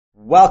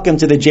Welcome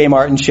to the Jay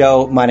Martin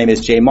Show. My name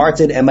is Jay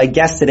Martin, and my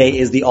guest today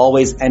is the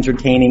always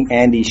entertaining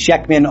Andy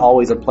Schectman.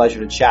 Always a pleasure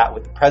to chat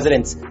with the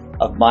president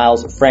of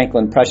Miles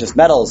Franklin Precious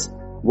Metals,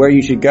 where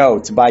you should go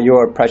to buy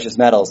your precious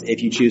metals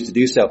if you choose to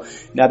do so.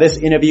 Now, this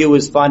interview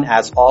was fun.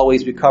 As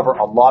always, we cover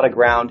a lot of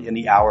ground in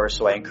the hour,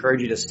 so I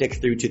encourage you to stick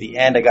through to the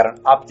end. I got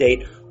an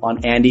update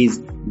on Andy's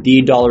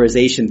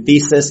de-dollarization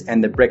thesis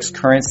and the BRICS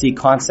currency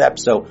concept,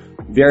 so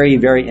very,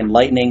 very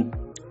enlightening.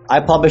 I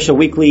publish a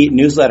weekly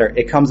newsletter.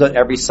 It comes out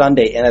every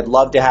Sunday, and I'd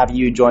love to have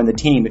you join the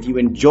team. If you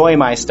enjoy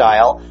my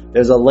style,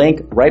 there's a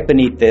link right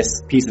beneath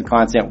this piece of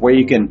content where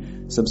you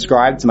can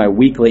subscribe to my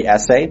weekly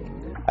essay.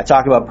 I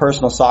talk about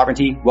personal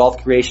sovereignty,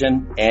 wealth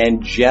creation,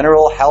 and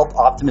general health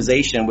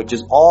optimization, which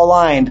is all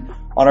aligned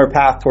on our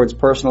path towards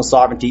personal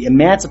sovereignty,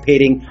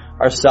 emancipating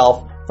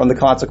ourselves from the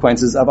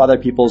consequences of other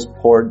people's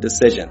poor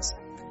decisions.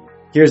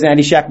 Here's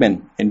Andy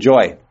Schectman.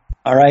 Enjoy.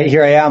 All right,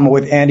 here I am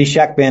with Andy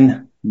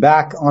Schectman,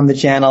 back on the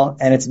channel,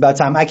 and it's about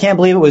time. I can't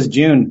believe it was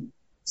June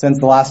since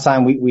the last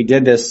time we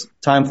did this.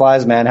 Time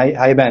flies, man.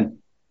 How you been?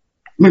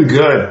 Been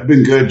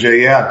good,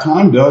 Jay. Yeah,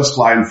 time does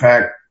fly. In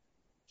fact,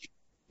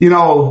 you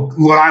know,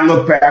 when I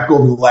look back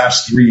over the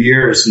last 3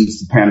 years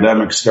since the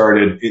pandemic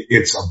started,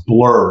 it's a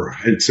blur.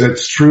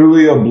 It's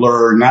truly a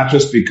blur, not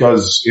just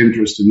because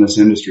interest in this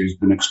industry has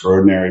been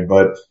extraordinary,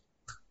 but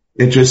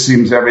it just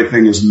seems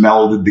everything is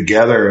melded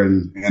together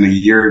and a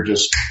year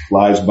just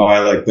flies by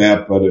like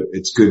that. But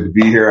it's good to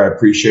be here. I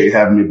appreciate you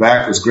having me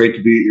back. It's great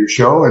to be at your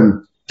show,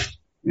 and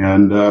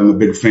I'm a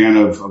big fan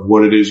of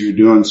what it is you're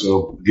doing.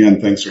 So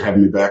again, thanks for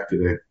having me back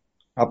today.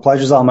 Our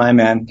pleasure's all mine,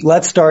 man.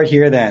 Let's start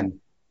here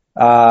then.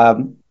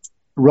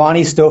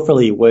 Ronnie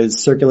Stofferly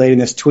was circulating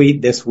this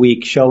tweet this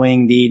week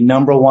showing the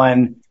number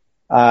one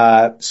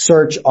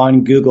search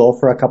on Google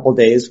for a couple of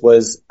days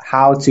was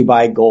how to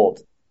buy gold.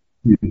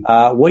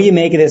 What do you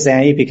make of this,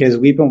 Andy? Because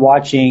we've been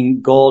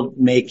watching gold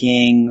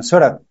making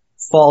sort of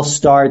false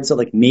starts at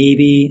like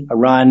maybe a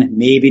run,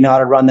 maybe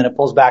not a run, then it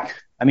pulls back.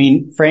 I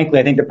mean, frankly,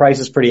 I think the price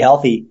is pretty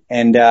healthy,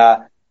 and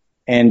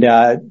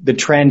the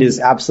trend is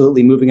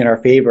absolutely moving in our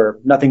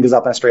favor. Nothing goes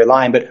up in a straight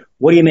line. But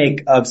what do you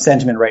make of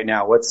sentiment right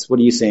now? What are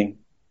you seeing?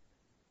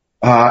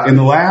 In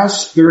the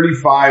last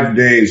 35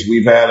 days,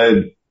 we've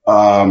added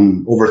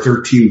over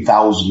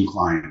 13,000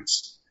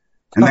 clients.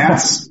 And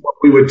that's what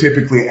we would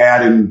typically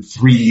add in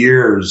 3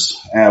 years.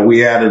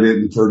 We added it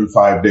in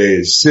 35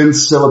 days.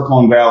 Since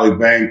Silicon Valley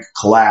Bank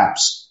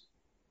collapsed,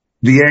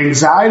 the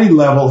anxiety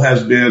level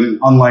has been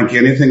unlike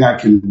anything I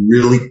can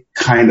really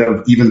kind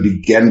of even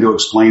begin to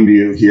explain to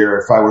you here.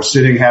 If I were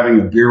sitting having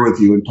a beer with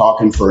you and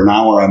talking for an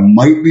hour, I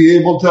might be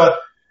able to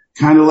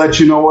kind of let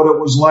you know what it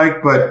was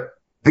like. But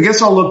I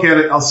guess I'll look at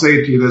it, I'll say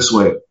it to you this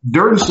way.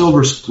 During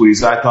Silver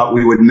Squeeze, I thought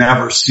we would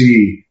never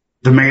see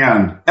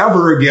demand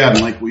ever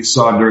again like we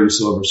saw during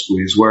Silver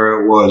Squeeze,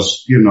 where it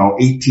was,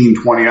 18,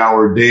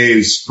 20-hour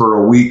days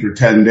for a week or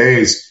 10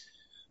 days.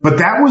 But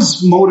that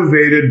was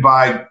motivated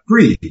by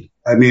greed.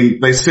 I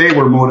mean, they say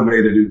we're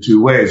motivated in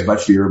two ways, by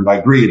fear and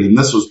by greed. And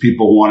this was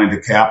people wanting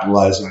to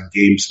capitalize on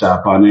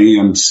GameStop, on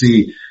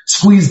AMC,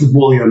 squeeze the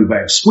bullion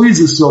bank, squeeze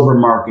the silver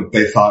market.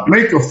 They thought,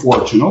 make a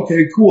fortune.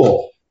 Okay,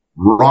 cool.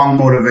 Wrong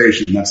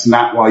motivation. That's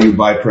not why you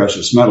buy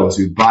precious metals.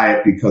 You buy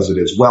it because it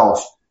is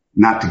wealth.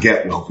 Not to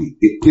get wealthy.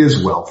 It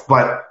is wealth.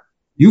 But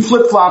you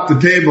flip-flop the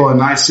table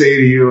and I say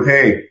to you,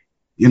 hey,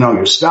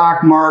 your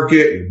stock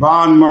market, your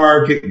bond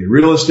market, your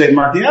real estate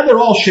market, yeah, they're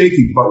all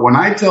shaky. But when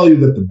I tell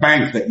you that the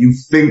bank that you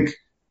think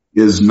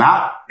is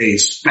not a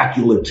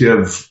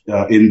speculative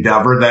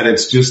endeavor, that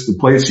it's just the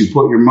place you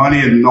put your money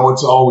and know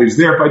it's always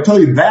there, if I tell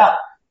you that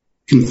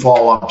can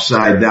fall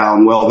upside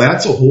down, well,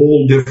 that's a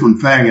whole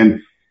different thing. And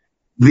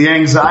the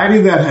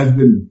anxiety that has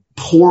been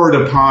poured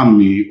upon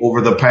me over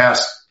the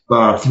past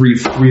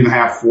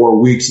 3.5,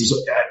 4 weeks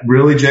is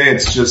really, Jay,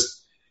 it's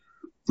just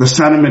the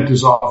sentiment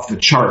is off the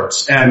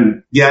charts,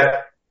 and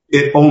yet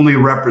it only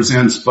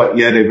represents but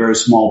yet a very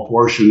small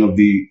portion of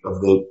the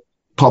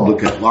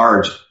public at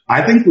large.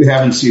 I think we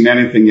haven't seen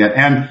anything yet.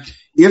 And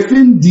if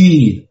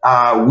indeed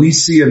we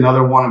see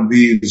another one of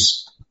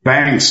these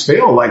banks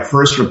fail, like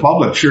First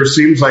Republic, sure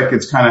seems like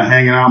it's kind of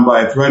hanging on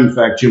by a thread. In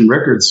fact, Jim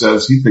Rickard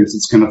says he thinks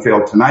it's going to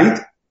fail tonight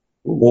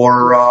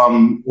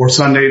or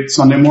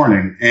Sunday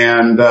morning.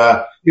 And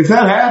if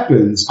that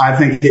happens, I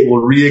think it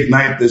will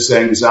reignite this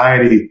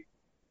anxiety,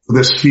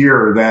 this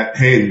fear that,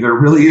 hey, there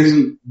really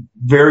isn't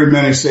very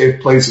many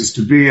safe places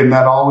to be. And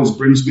that always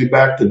brings me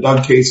back to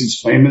Doug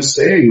Casey's famous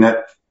saying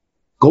that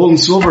gold and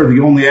silver are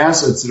the only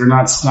assets that are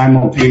not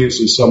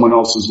simultaneously someone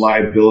else's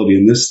liability.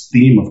 And this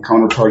theme of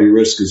counterparty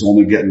risk is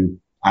only getting,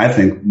 I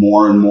think,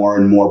 more and more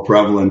and more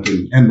prevalent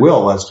and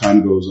will as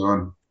time goes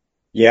on.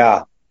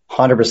 Yeah,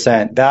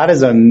 100%. That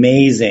is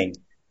amazing.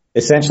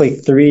 Essentially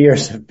 3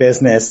 years of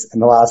business in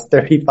the last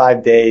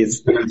 35 days.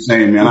 It's been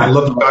insane, man. I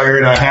look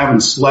tired. I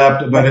haven't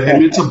slept, but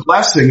it's a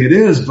blessing. It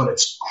is, but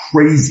it's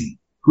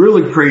crazy,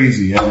 really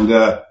crazy. And,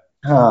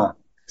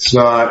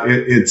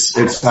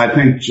 it's, I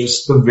think,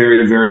 just the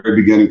very, very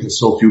beginning, because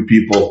so few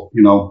people,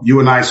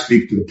 you and I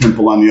speak to the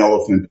pimple on the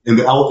elephant, and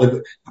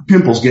the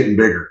pimple's getting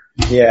bigger.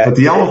 Yeah. But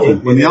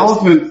when the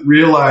elephant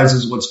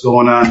realizes what's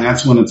going on,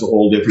 that's when it's a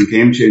whole different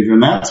game changer.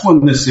 And that's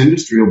when this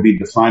industry will be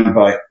defined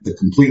by the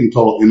complete and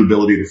total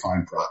inability to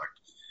find product.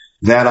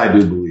 That I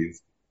do believe.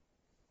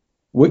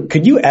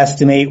 Could you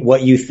estimate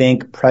what you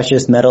think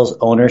precious metals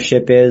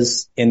ownership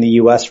is in the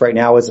U.S. right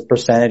now as a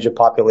percentage of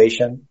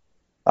population?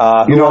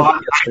 I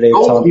don't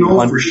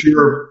know for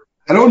sure.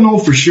 I don't know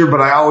for sure, but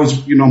I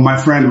always, my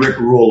friend Rick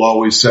Rule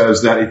always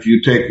says that if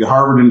you take the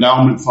Harvard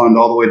Endowment Fund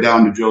all the way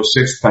down to Joe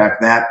Sixpack,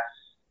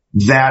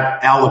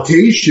 that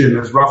allocation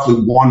is roughly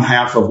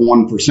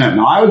 0.5%.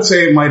 Now I would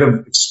say it might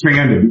have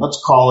expanded.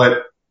 Let's call it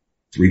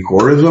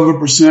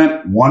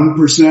 0.75%,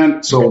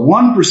 1%. So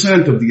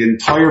 1% of the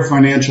entire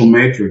financial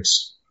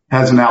matrix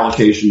has an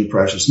allocation to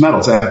precious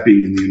metals, that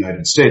being in the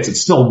United States.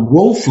 It's still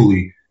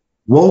woefully,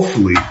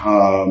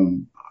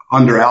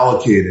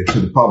 underallocated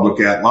to the public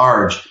at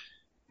large.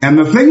 And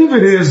the thing of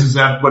it is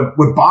that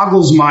what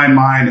boggles my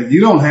mind,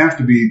 you don't have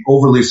to be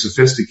overly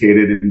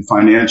sophisticated in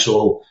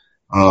financial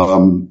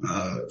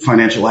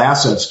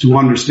assets to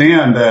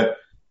understand that,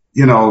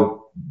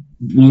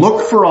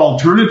 look for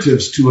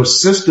alternatives to a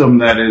system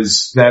that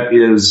is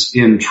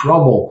in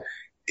trouble.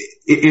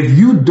 If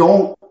you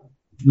don't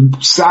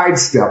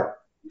sidestep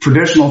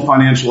traditional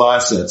financial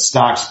assets,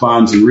 stocks,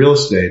 bonds, and real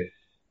estate,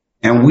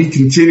 and we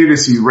continue to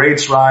see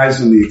rates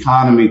rise and the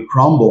economy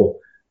crumble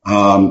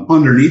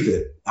underneath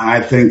it,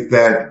 I think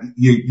that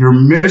you're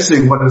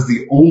missing what is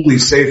the only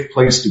safe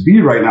place to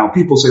be right now.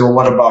 People say, well,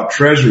 what about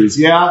treasuries?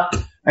 Yeah,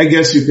 I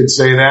guess you could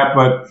say that,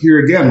 but here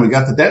again, we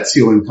got the debt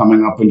ceiling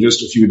coming up in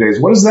just a few days.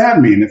 What does that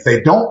mean if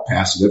they don't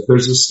pass it? If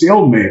there's a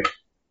stalemate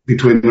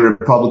between the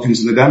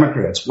Republicans and the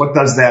Democrats, what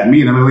does that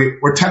mean? I mean,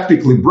 we're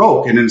technically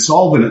broke and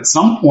insolvent. At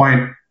some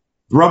point,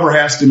 the rubber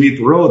has to meet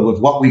the road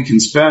with what we can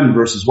spend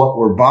versus what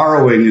we're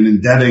borrowing and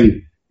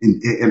indebting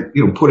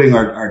and putting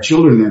our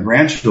children and our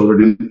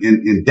grandchildren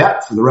in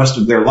debt for the rest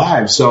of their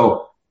lives.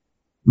 So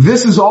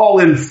this is all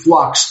in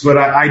flux, but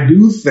I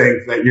do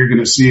think that you're going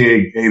to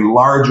see a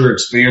larger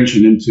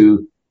expansion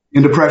into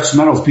precious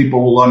metals.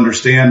 People will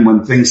understand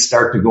when things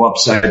start to go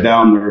upside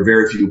down. There are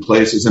very few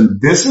places.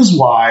 And this is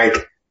why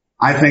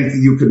I think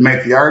you could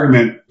make the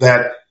argument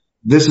that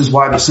this is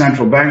why the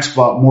central banks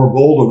bought more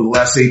gold over the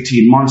last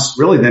 18 months,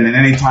 really, than in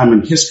any time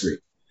in history.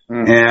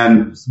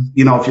 And,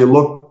 if you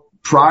look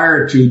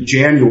prior to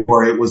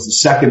January, it was the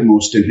second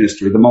most in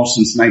history, the most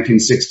since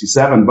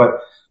 1967. But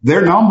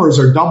their numbers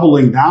are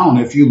doubling down.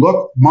 If you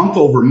look month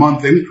over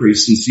month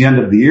increase since the end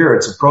of the year,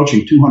 it's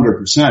approaching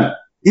 200%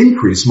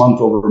 increase month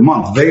over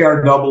month. They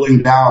are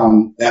doubling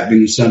down, that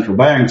being the central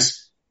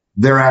banks,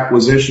 their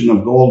acquisition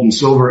of gold and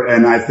silver.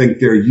 And I think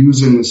they're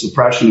using the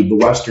suppression of the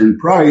Western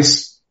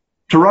price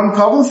to run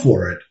cover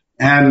for it.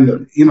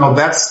 And,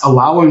 that's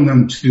allowing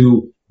them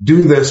to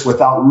do this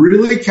without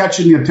really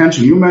catching the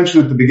attention. You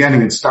mentioned at the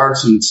beginning, it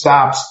starts and it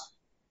stops.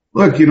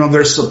 Look,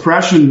 there's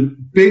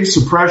big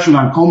suppression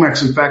on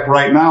COMEX. In fact,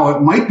 right now,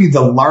 it might be the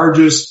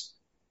largest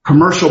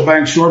commercial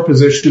bank short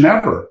position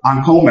ever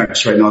on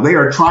COMEX right now. They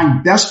are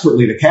trying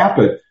desperately to cap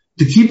it,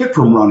 to keep it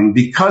from running,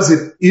 because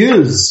it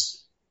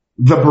is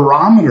the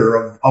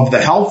barometer of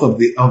the health of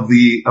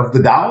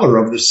the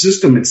dollar, of the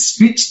system. It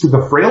speaks to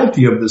the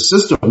frailty of the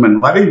system,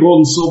 and letting gold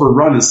and silver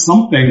run is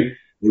something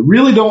they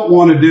really don't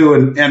want to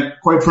do. And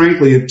quite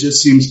frankly, it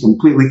just seems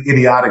completely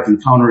idiotic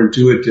and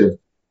counterintuitive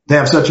to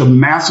have such a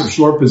massive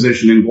short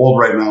position in gold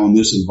right now in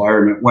this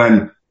environment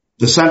when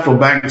the central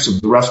banks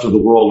of the rest of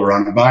the world are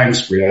on a buying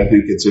spree. I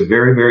think it's a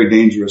very, very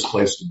dangerous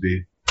place to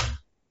be.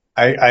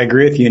 I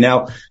agree with you.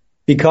 Now,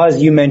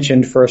 because you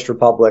mentioned First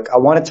Republic, I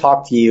want to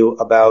talk to you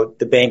about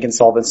the bank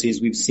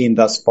insolvencies we've seen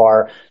thus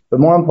far, but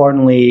more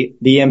importantly,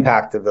 the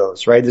impact of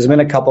those, right? There's been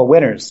a couple of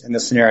winners in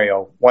this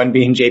scenario, one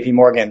being JP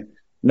Morgan,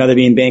 another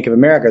being Bank of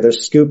America. They're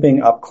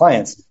scooping up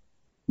clients.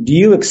 Do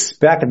you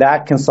expect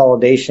that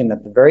consolidation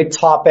at the very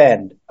top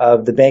end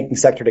of the banking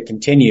sector to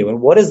continue?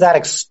 And what does that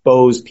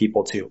expose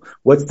people to?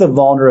 What's the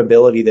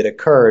vulnerability that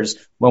occurs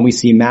when we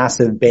see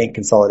massive bank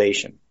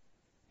consolidation?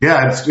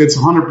 Yeah, it's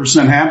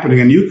 100% happening.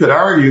 And you could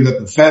argue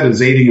that the Fed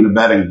is aiding and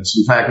abetting this.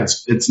 In fact,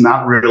 it's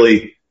not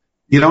really,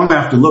 you don't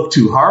have to look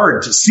too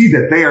hard to see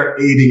that they are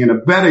aiding and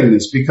abetting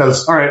this,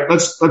 because, all right,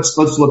 let's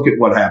look at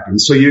what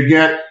happens. So you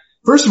get,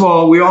 first of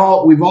all, we've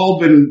all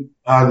been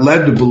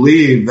led to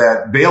believe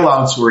that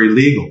bailouts were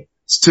illegal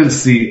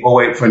since the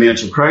 '08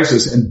 financial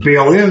crisis, and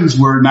bail-ins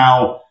were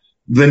now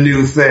the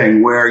new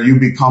thing where you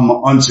become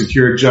an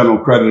unsecured general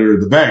creditor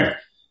of the bank.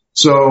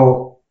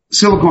 So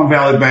Silicon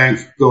Valley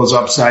Bank goes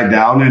upside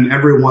down and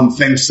everyone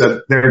thinks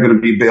that they're going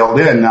to be bailed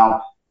in.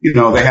 Now,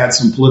 they had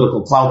some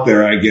political clout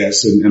there, I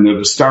guess, and there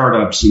were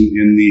startups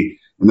in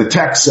the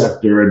tech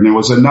sector, and there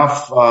was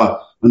enough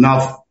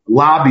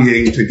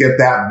lobbying to get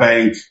that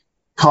bank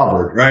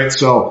covered, right?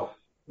 So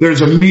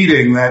there's a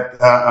meeting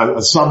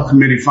a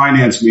subcommittee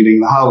finance meeting in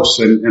the House,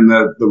 and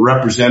the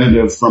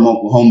representative from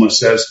Oklahoma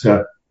says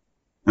to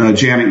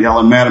Janet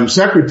Yellen, Madam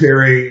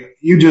Secretary,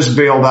 you just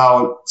bailed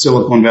out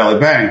Silicon Valley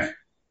Bank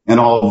and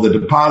all of the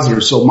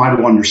depositors. So might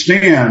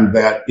understand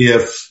that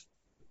if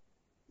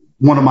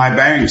one of my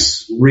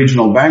banks,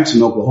 regional banks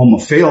in Oklahoma,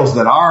 fails,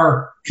 that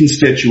our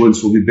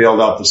constituents will be bailed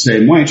out the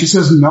same way? And she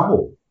says,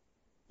 no.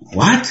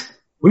 What?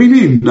 What do you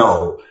mean,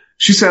 no?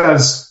 She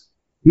says,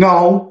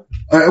 no,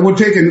 it would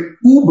take an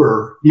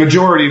uber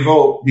majority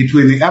vote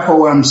between the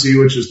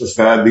FOMC, which is the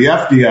Fed, the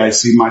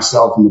FDIC,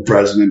 myself, and the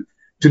president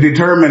to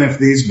determine if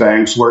these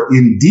banks were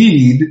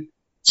indeed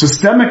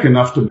systemic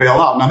enough to bail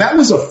out. Now, that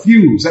was a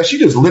fuse. She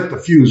just lit the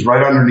fuse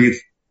right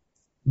underneath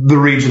the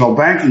regional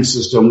banking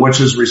system, which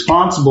is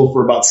responsible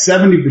for about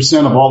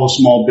 70% of all the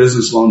small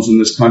business loans in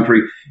this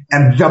country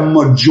and the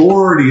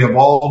majority of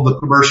all of the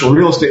commercial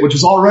real estate, which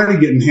is already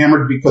getting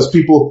hammered because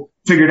people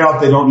figured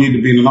out they don't need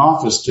to be in an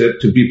office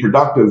to be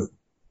productive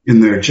in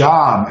their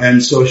job.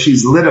 And so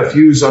she's lit a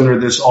fuse under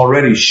this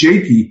already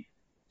shaky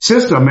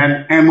system.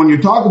 And when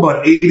you talk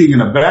about aiding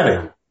and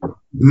abetting,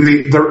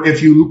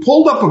 if you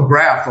pulled up a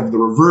graph of the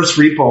reverse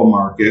repo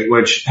market,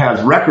 which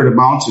has record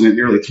amounts in it,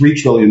 nearly $3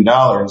 trillion,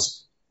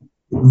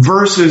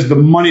 versus the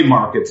money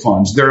market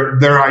funds,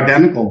 they're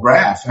identical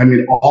graph. I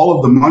mean, all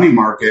of the money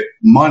market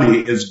money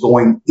is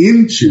going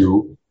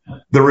into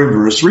the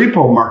reverse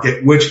repo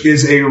market, which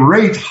is a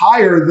rate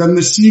higher than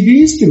the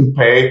CDs can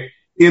pay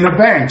in a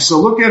bank.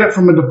 So look at it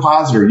from a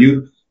depositor.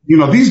 You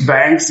know, these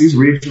banks, these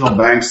regional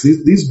banks,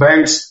 these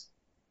banks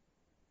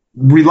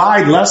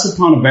relied less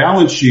upon a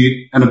balance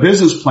sheet and a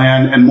business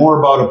plan and more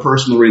about a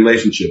personal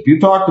relationship. You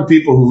talk to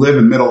people who live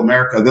in middle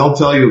America, they'll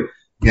tell you,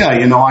 yeah,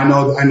 you know, I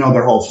know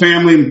their whole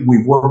family.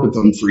 We've worked with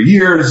them for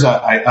years.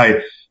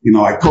 I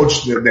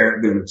coached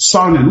their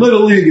son in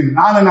Little League and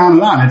on and on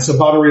and on. It's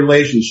about a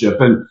relationship.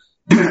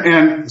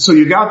 And so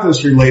you got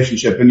this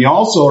relationship, and you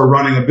also are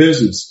running a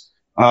business,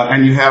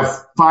 and you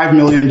have $5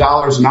 million in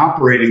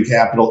operating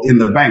capital in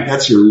the bank.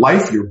 That's your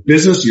life, your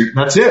business,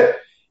 that's it.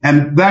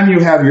 And then you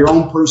have your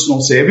own personal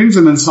savings,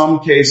 and in some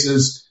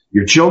cases,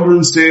 your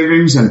children's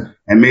savings and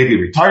maybe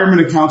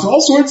retirement accounts,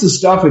 all sorts of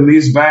stuff in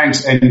these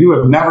banks, and you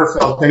have never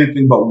felt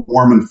anything but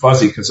warm and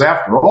fuzzy. Because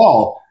after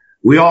all,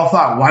 we all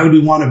thought, why would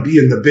we want to be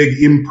in the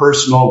big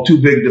impersonal,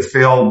 too big to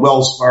fail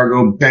Wells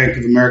Fargo, Bank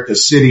of America,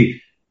 Citi?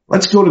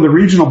 Let's go to the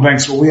regional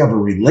banks where we have a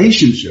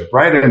relationship,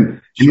 right?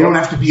 And you don't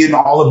have to be in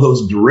all of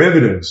those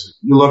derivatives.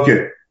 You look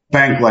at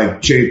bank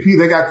like JP,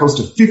 they got close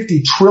to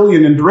 50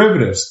 trillion in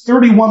derivatives.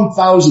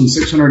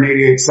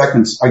 31,688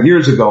 seconds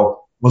years ago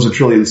was 1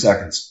 trillion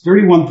seconds.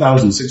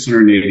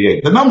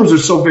 31,688. The numbers are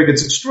so big,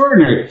 it's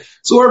extraordinary.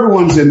 So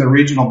everyone's in the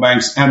regional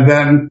banks, and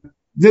then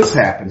this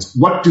happens.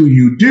 What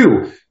do?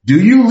 Do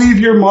you leave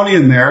your money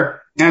in there?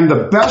 And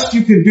the best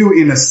you can do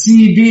in a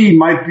CD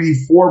might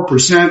be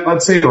 4%,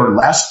 let's say, or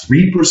less,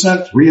 3%,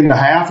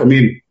 3.5%. I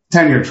mean,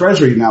 10-year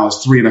treasury now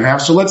is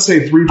 3.5%. So let's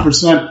say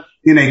 3%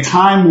 in a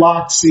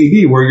time-locked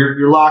CD where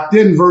you're locked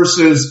in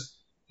versus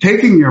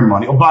taking your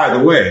money. Oh, by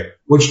the way,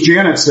 which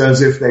Janet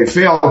says if they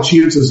fail,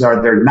 chances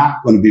are they're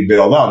not going to be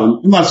bailed out,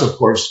 unless, of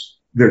course,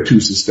 they're too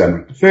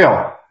systemic to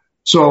fail.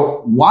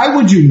 So why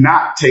would you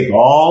not take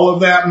all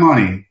of that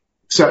money,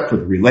 except for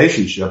the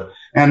relationship,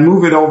 and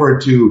move it over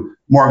to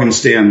Morgan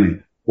Stanley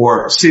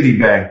or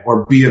Citibank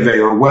or B of A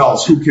or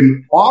Wells, who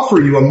can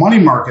offer you a money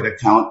market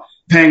account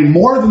paying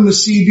more than the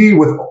CD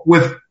with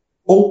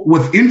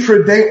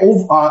intraday,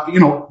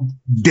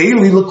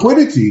 daily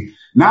liquidity,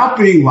 not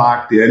being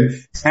locked in.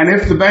 And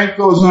if the bank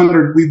goes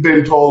under, we've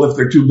been told if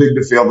they're too big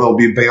to fail, they'll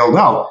be bailed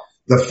out.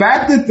 The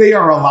fact that they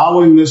are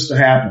allowing this to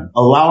happen,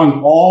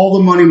 allowing all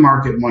the money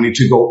market money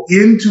to go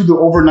into the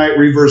overnight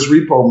reverse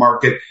repo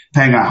market,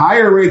 paying a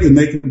higher rate than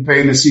they can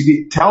pay in a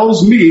CD,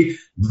 tells me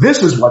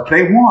this is what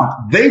they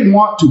want. They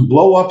want to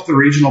blow up the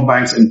regional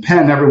banks and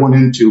pen everyone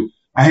into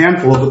a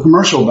handful of the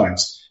commercial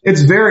banks.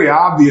 It's very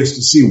obvious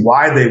to see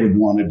why they would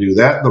want to do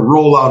that. The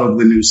rollout of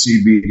the new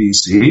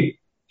CBDC,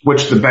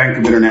 which the Bank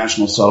of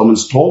International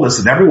Settlements told us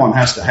that everyone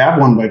has to have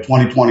one by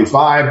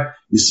 2025.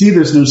 You see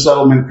this new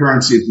settlement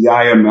currency at the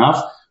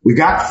IMF. We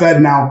got Fed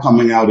now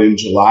coming out in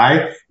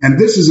July, and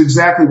this is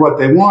exactly what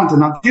they want.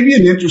 And I'll give you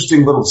an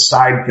interesting little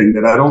side thing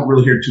that I don't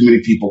really hear too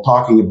many people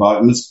talking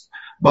about, and it's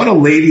about a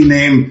lady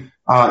named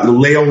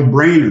Lael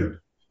Brainerd.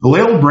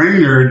 Lael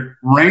Brainerd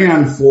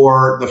ran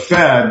for the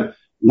Fed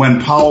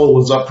when Powell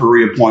was up for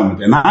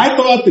reappointment. And I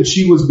thought that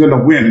she was going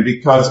to win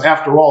because,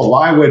 after all,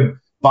 why would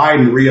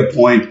Biden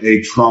reappoint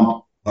a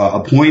Trump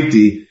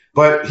appointee?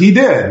 But he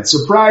did. It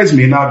surprised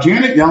me. Now,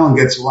 Janet Yellen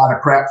gets a lot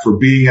of crap for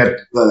being at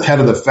the head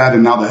of the Fed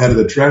and now the head of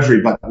the Treasury.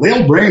 But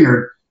Lael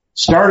Brainerd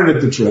started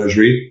at the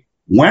Treasury,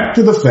 went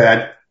to the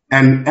Fed,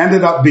 and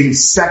ended up being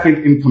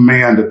second in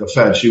command at the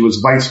Fed. She was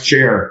vice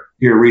chair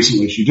here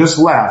recently. She just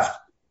left.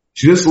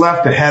 She just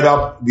left to head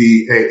up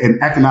an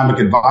economic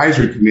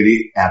advisory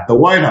committee at the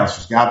White House.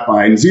 She's got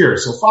Biden's ear.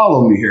 So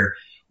follow me here.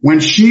 When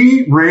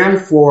she ran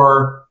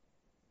for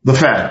the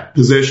Fed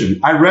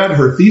position, I read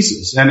her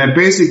thesis, and it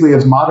basically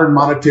is modern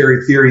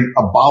monetary theory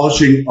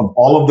abolishing of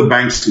all of the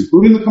banks,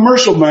 including the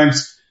commercial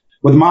banks,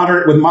 with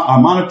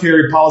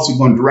monetary policy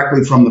going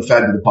directly from the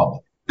Fed to the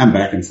public and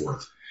back and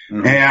forth.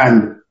 Mm-hmm.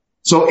 And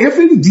so if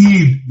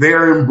indeed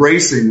they're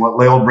embracing what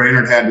Lael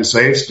Brainerd had to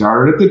say,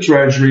 started at the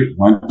Treasury,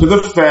 went to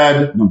the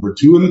Fed, number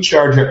 2 in the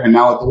charge, and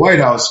now at the White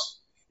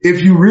House,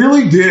 if you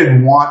really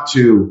did want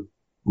to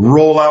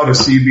roll out a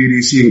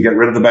CBDC and get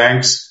rid of the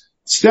banks,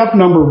 step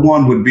number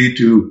one would be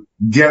to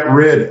get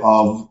rid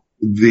of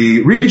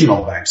the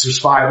regional banks.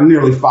 There's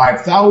nearly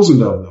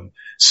 5,000 of them.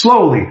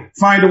 Slowly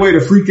find a way to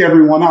freak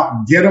everyone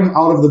out, get them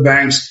out of the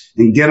banks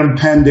and get them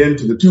penned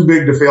into the too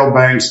big to fail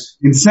banks,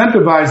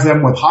 incentivize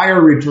them with higher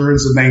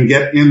returns than they can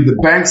get in the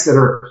banks that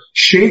are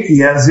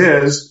shaky as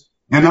is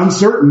and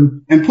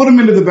uncertain, and put them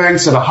into the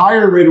banks at a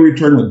higher rate of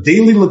return with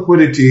daily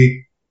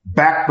liquidity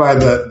backed by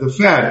the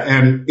Fed.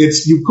 And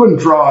you couldn't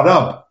draw it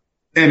up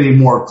any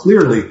more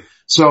clearly.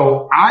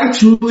 So I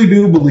truly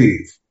do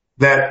believe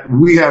that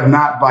we have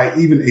not by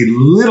even a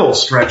little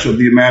stretch of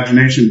the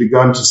imagination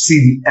begun to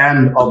see the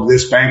end of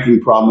this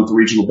banking problem with the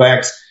regional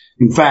banks.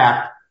 In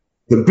fact,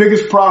 the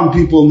biggest problem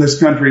people in this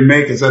country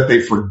make is that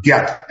they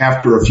forget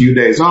after a few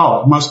days.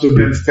 Oh, it must have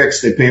been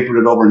fixed. They papered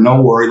it over.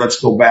 No worry.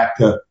 Let's go back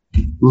to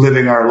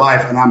living our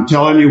life. And I'm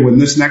telling you, when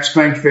this next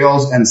bank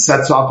fails and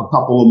sets off a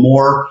couple of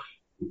more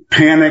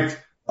panic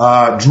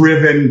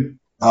driven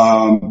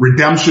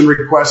redemption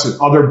requests at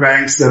other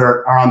banks that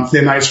are on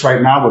thin ice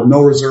right now with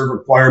no reserve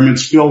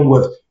requirements, filled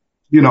with,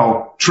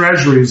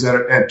 treasuries that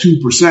are at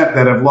 2%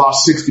 that have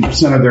lost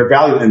 60% of their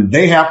value, and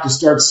they have to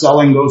start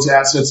selling those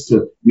assets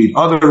to meet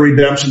other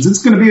redemptions.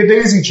 It's going to be a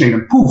daisy chain,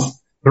 and poof,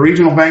 the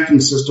regional banking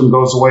system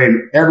goes away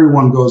and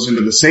everyone goes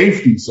into the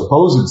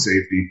supposed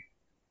safety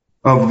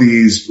of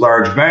these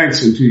large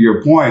banks. And to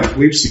your point,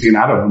 we've seen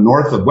out of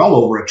north of well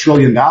over $1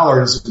 trillion in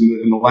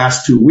the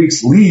last 2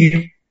 weeks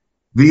leave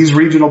these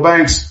regional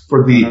banks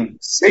for the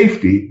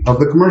safety of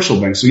the commercial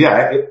banks. So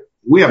yeah,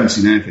 we haven't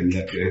seen anything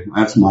yet, Jay.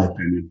 That's my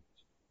opinion.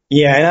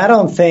 Yeah, and I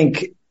don't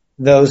think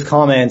those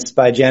comments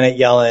by Janet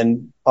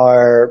Yellen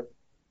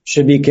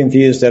should be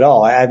confused at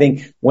all. I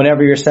think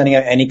whenever you're sending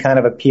out any kind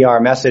of a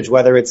PR message,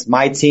 whether it's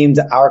my team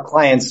to our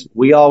clients,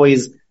 we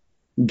always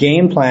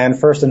game plan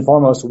first and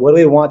foremost, what do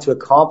we want to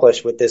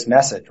accomplish with this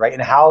message, right?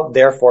 And how,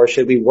 therefore,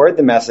 should we word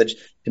the message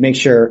to make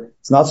sure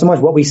it's not so much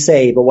what we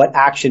say, but what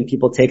action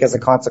people take as a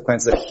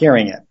consequence of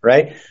hearing it,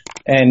 right?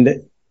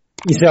 And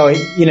so,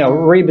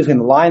 read between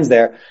the lines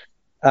there.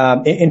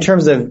 In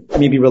terms of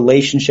maybe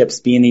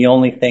relationships being the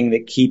only thing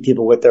that keep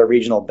people with their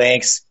regional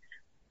banks,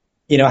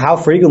 how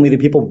frequently do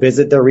people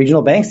visit their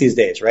regional banks these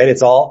days, right?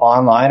 It's all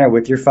online or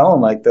with your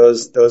phone. Like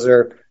those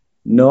are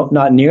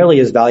not nearly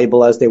as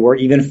valuable as they were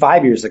even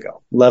 5 years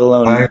ago, let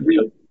alone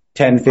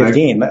 10,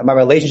 15. My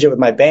relationship with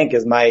my bank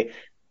is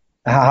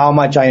how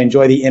much I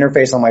enjoy the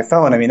interface on my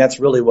phone. I mean, that's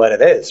really what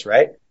it is,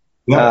 right?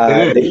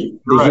 Yeah,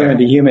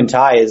 the human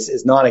tie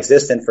is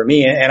non-existent for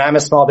me. And I'm a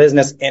small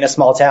business in a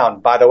small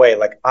town, by the way.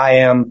 Like I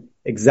am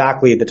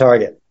exactly the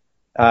target.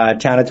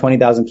 Town of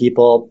 20,000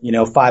 people,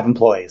 5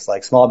 employees,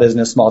 like small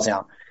business, small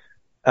town.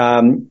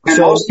 And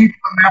most people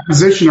in that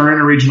position are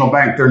in a regional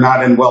bank. They're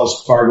not in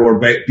Wells Fargo or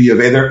B of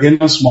A. They're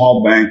in a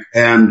small bank.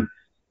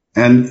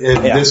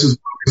 This is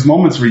these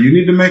moments where you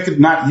need to make it,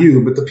 not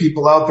you, but the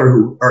people out there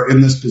who are in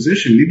this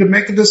position need to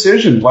make a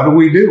decision. What do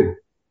we do?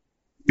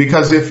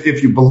 Because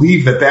if you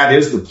believe that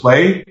is the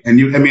play, and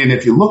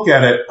if you look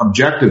at it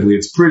objectively,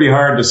 it's pretty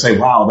hard to say,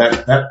 wow,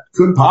 that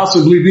could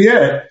possibly be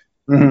it.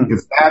 Mm-hmm.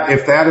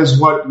 If that is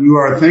what you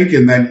are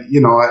thinking, then,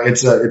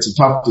 it's a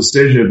tough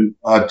decision,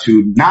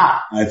 to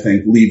not, I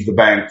think, leave the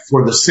bank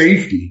for the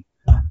safety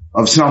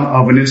of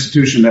an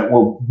institution that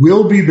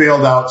will be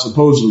bailed out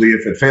supposedly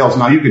if it fails.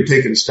 Now you could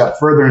take it a step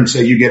further and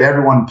say you get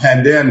everyone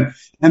penned in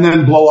and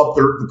then blow up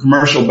the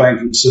commercial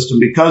banking system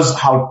because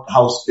how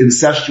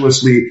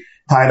incestuously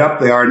tied up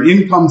they are. And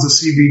in comes the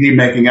CBD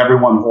making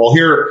everyone whole.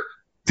 Here,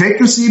 take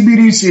the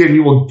CBDC and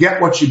you will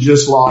get what you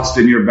just lost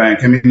in your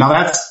bank. I mean, now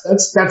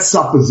that's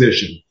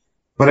supposition.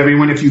 But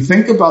if you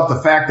think about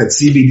the fact that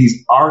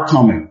CBDs are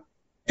coming,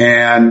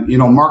 and,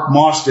 Mark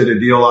Moss did a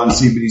deal on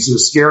CBDC. It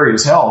was scary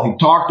as hell. He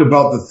talked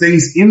about the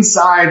things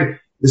inside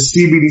the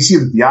CBDC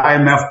that the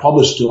IMF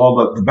published to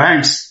all the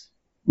banks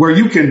where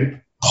you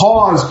can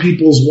pause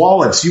people's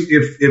wallets.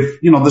 If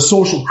the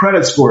social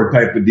credit score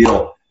type of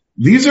deal.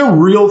 These are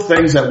real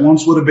things that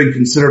once would have been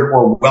considered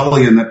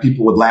Orwellian that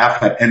people would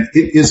laugh at, and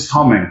it is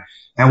coming.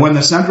 And when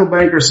the central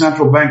bank,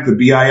 the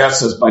BIS,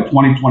 says by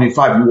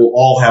 2025, you will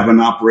all have an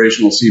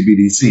operational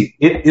CBDC,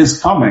 it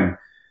is coming.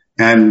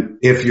 And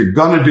if you're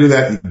going to do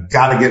that, you've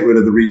got to get rid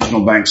of the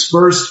regional banks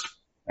first.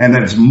 And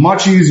then it's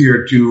much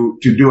easier to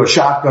do a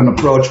shotgun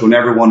approach when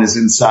everyone is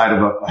inside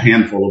of a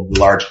handful of the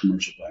large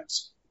commercial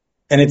banks.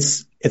 And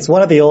it's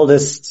one of the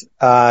oldest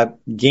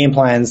game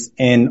plans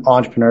in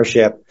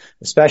entrepreneurship,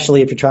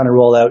 especially if you're trying to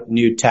roll out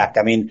new tech.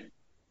 I mean,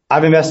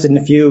 I've invested in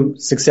a few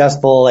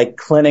successful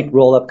clinic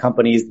roll-up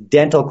companies,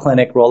 dental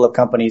clinic roll-up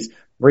companies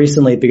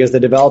recently because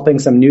they're developing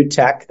some new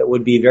tech that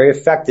would be very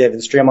effective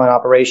in streamline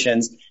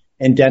operations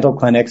in dental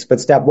clinics. But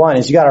step one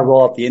is you got to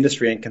roll up the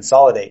industry and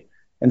consolidate.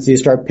 And so you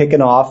start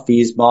picking off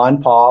these ma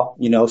and pa,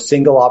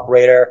 single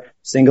operator,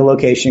 single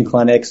location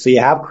clinics. So you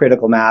have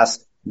critical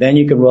mass. Then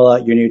you can roll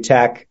out your new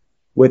tech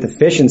with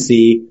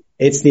efficiency.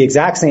 It's the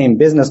exact same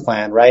business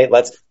plan, right?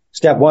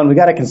 Step one, we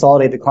got to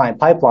consolidate the client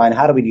pipeline.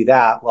 How do we do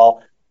that?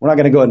 Well, we're not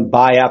going to go and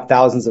buy up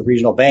thousands of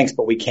regional banks,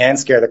 but we can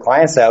scare the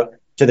clients out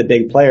to the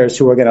big players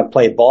who are going to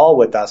play ball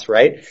with us,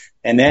 right?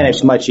 And then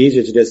it's much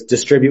easier to just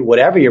distribute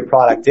whatever your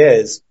product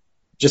is.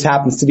 Just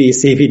happens to be a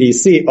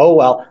CBDC. Oh,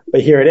 well,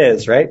 but here it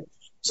is, right?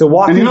 So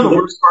and the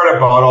worst part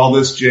about all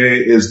this, Jay,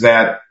 is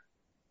that,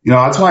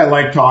 that's why I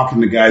like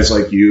talking to guys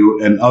like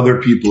you and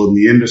other people in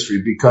the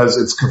industry, because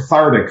it's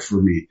cathartic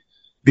for me.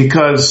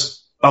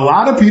 Because a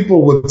lot of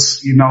people would,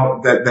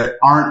 that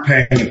aren't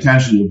paying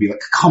attention would be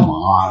like, come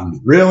on,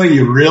 really?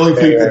 You really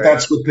think that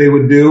that's what they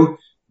would do?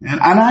 And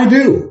I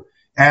do.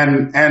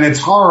 And it's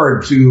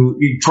hard to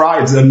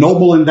try. It's a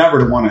noble endeavor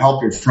to want to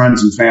help your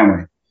friends and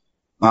family.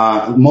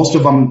 Most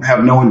of them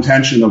have no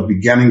intention of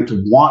beginning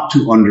to want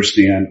to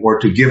understand or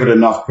to give it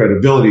enough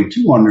credibility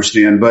to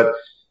understand. But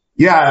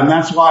yeah, and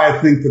that's why I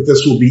think that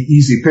this will be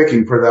easy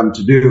picking for them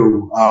to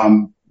do.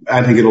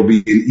 I think it'll be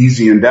an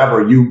easy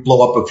endeavor. You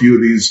blow up a few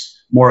of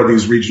more of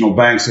these regional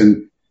banks,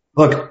 and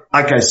look,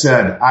 like I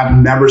said, I've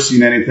never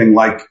seen anything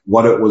like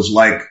what it was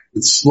like.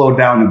 It's slowed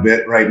down a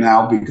bit right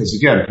now because,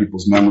 again,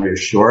 people's memory is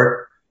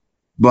short.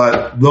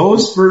 But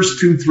those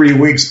first 2-3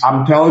 weeks,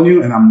 I'm telling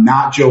you, and I'm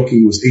not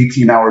joking, was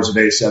 18 hours a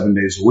day, 7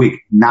 days a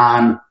week,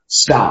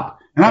 non-stop.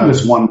 And I'm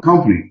just one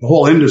company. The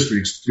whole industry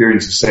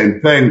experienced the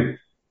same thing,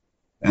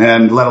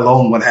 and let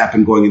alone what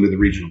happened going into the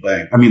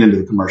into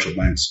the commercial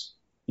banks.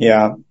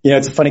 Yeah.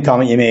 It's a funny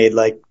comment you made.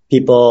 Like,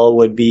 people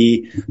would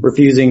be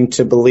refusing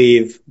to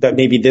believe that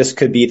maybe this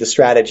could be the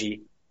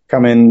strategy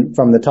coming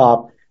from the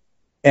top.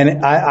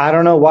 And I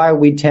don't know why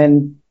we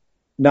tend,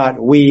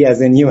 not we as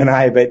in you and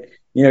I, but,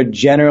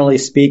 generally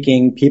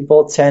speaking,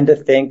 people tend to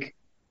think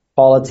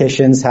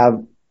politicians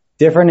have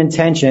different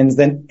intentions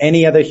than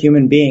any other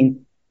human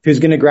being who's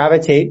going to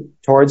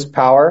gravitate towards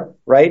power,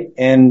 right?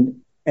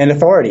 And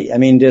authority. I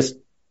mean,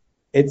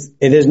 I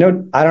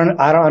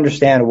don't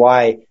understand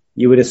why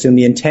you would assume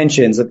the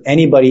intentions of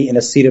anybody in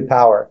a seat of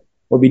power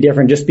will be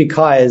different just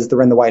because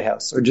they're in the White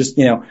House, or just,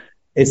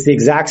 it's the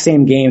exact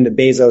same game that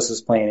Bezos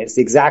is playing. It's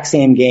the exact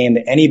same game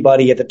that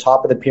anybody at the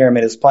top of the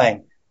pyramid is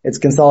playing. It's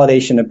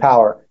consolidation of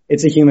power.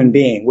 It's a human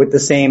being with the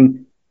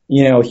same,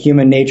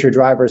 human nature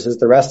drivers as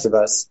the rest of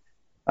us.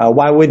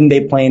 Why wouldn't they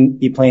be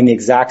playing the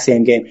exact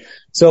same game?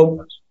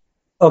 So,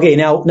 okay,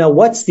 now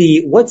what's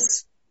the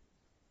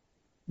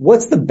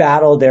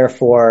battle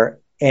therefore,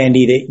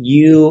 Andy, that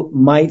you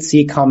might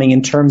see coming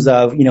in terms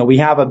of, we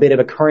have a bit of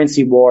a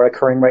currency war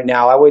occurring right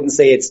now. I wouldn't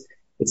say it's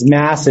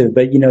massive,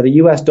 but, the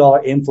US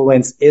dollar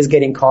influence is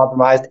getting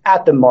compromised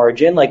at the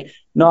margin, like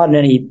not on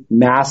any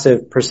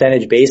massive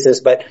percentage basis,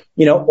 but,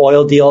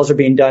 oil deals are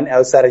being done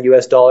outside of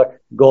US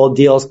dollar, gold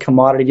deals,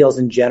 commodity deals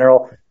in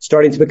general,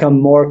 starting to become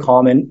more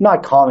common,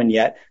 not common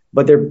yet,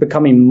 but they're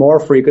becoming more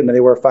frequent than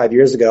they were 5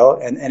 years ago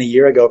and a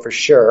year ago for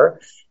sure.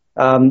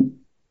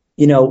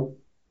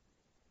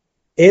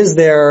 Is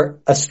there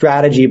a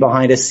strategy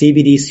behind a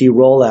CBDC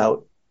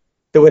rollout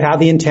that would have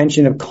the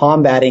intention of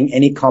combating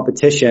any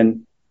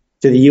competition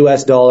to the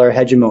US dollar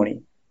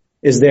hegemony?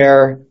 Is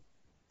there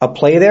a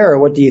play there, or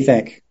what do you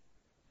think?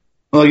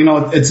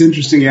 Well, it's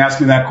interesting you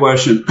asked me that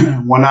question.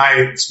 When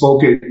I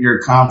spoke at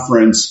your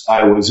conference,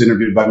 I was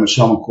interviewed by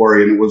Michelle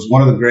McQuarrie, and it was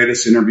one of the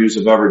greatest interviews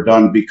I've ever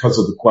done because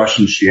of the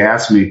questions she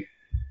asked me.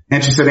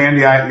 And she said,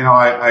 Andy,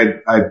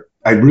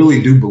 I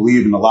really do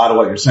believe in a lot of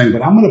what you're saying,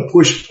 but I'm going to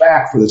push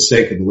back for the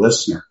sake of the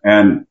listener.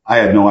 And I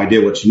had no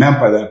idea what she meant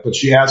by that, but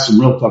she asked some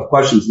real tough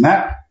questions, and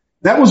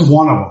that was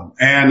one of them.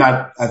 And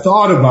I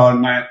thought about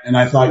it, and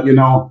I thought,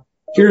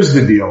 here's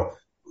the deal.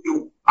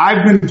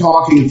 I've been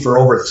talking for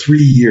over 3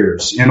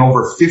 years in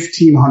over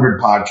 1,500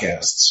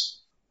 podcasts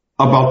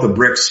about the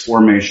BRICS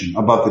formation,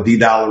 about the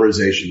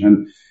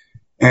de-dollarization.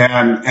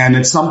 And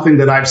it's something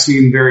that I've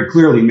seen very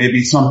clearly,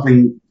 maybe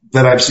something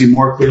that I've seen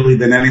more clearly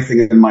than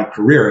anything in my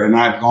career. And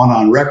I've gone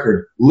on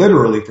record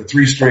literally for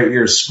 3 straight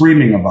years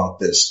screaming about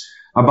this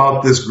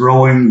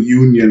growing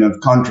union of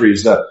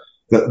countries, the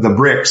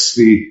BRICS,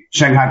 the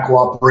Shanghai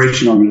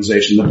Cooperation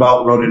Organization, the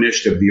Belt Road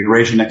Initiative, the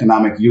Eurasian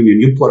Economic Union.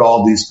 You put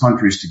all these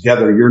countries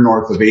together, you're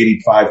north of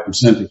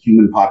 85% of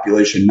human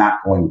population not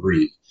going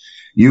green.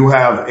 You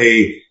have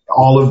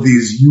all of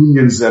these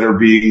unions that are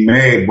being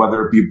made,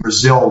 whether it be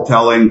Brazil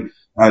telling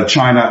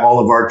China all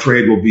of our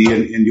trade will be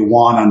in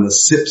yuan on the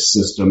CIPS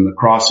system, the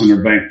cross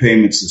interbank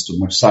payment system,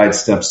 which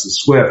sidesteps the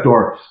SWIFT,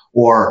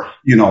 or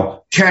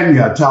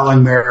Kenya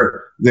telling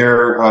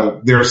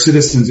their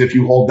citizens, if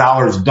you hold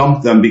dollars,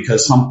 dump them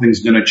because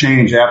something's going to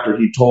change, after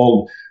he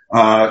told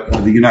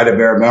the United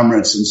Arab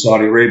Emirates and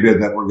Saudi Arabia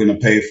that we're going to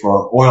pay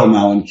for oil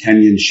now in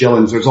Kenyan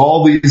shillings. There's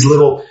all these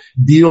little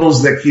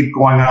deals that keep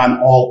going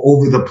on all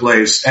over the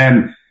place,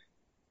 and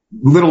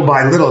little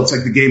by little, it's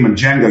like the game of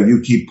Jenga.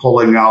 You keep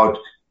pulling out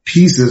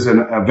pieces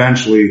and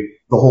eventually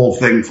the whole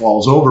thing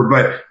falls over.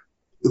 But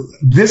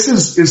this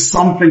is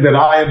something that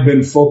I have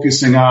been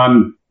focusing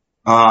on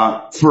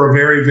for a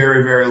very,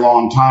 very, very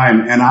long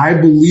time. And I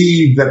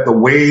believe that the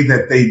way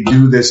that they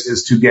do this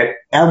is to get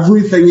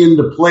everything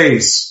into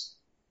place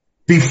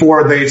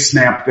before they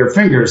snap their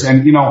fingers.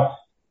 And,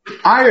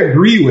 I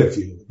agree with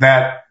you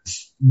that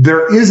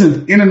there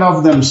isn't, in and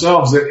of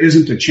themselves, there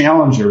isn't a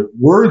challenger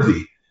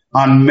worthy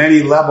on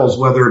many levels,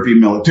 whether it be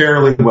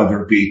militarily,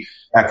 whether it be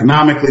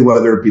economically,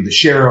 whether it be the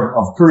share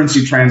of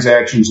currency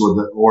transactions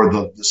or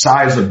the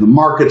size of the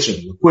markets or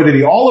the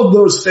liquidity, all of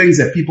those things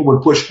that people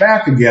would push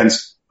back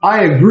against.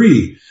 I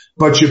agree,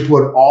 but you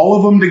put all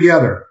of them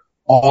together,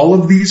 all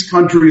of these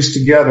countries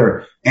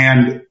together,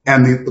 and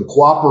the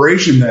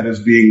cooperation that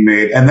is being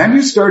made, and then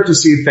you start to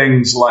see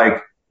things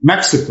like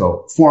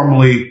Mexico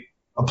formally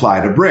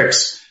apply to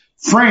BRICS,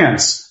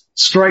 France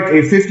strike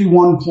a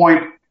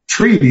 51-point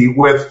treaty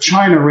with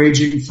China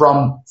ranging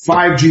from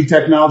 5G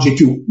technology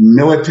to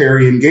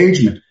military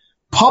engagement,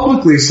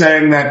 publicly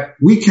saying that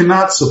we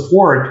cannot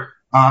support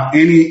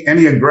any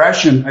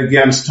aggression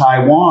against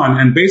Taiwan,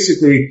 and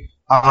basically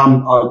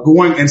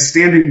going and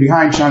standing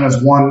behind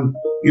China's one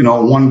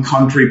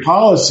country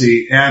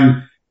policy.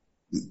 And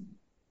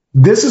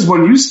this is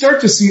when you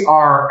start to see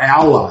our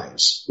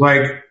allies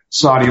like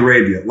Saudi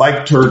Arabia,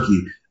 like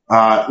Turkey,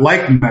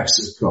 like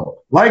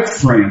Mexico, like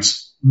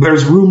France.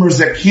 There's rumors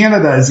that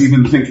Canada is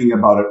even thinking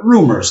about it.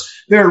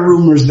 There are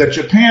rumors that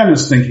Japan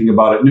is thinking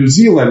about it. New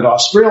Zealand,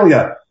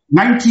 Australia.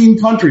 19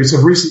 countries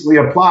have recently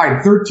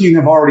applied. 13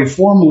 have already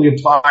formally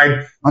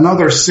applied.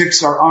 Another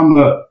 6 are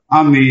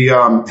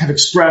have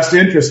expressed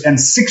interest, and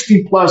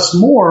 60 plus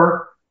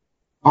more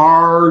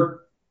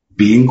are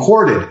being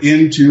courted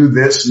into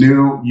this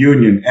new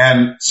union.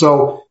 And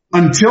so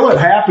until it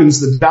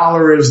happens, the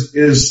dollar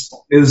has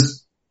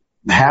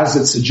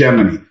its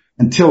hegemony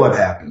until it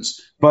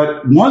happens.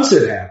 But once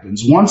it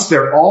happens, once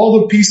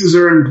all the pieces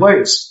are in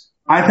place,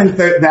 I think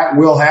that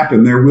will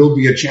happen. There will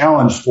be a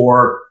challenge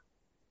for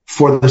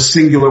the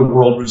singular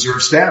world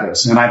reserve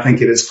status. And I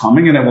think it is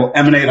coming, and it will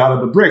emanate out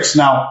of the BRICS.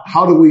 Now,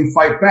 how do we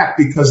fight back?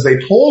 Because they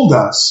told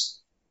us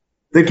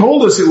it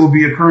will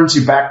be a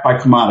currency backed by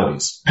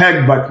commodities,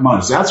 pegged by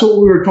commodities. That's what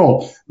we were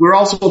told. We were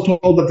also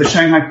told that the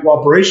Shanghai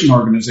Cooperation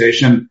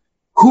Organization,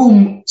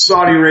 whom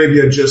Saudi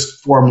Arabia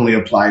just formally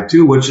applied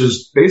to, which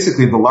is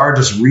basically the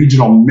largest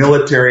regional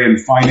military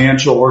and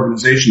financial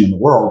organization in the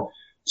world.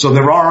 So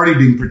they're already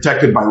being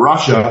protected by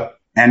Russia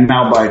and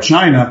now by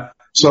China.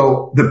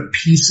 So the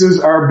pieces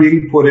are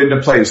being put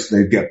into place.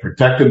 They get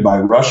protected by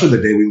Russia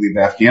the day we leave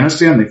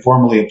Afghanistan. They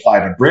formally apply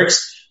to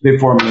BRICS. They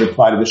formally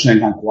apply to the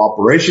Shanghai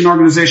Cooperation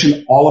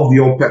Organization. All of the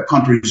OPEC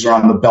countries are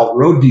on the Belt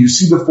Road. Do you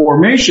see the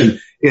formation?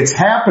 It's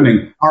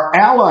happening. Our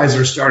allies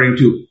are starting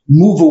to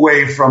move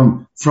away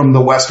from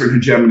the Western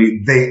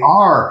hegemony. They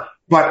are.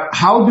 But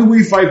how do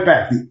we fight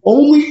back? The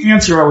only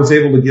answer I was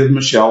able to give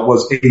Michelle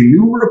was a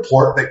new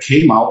report that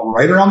came out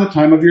right around the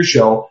time of your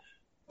show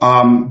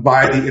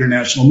by the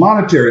International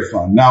Monetary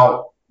Fund.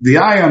 Now, the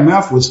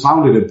IMF was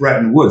founded at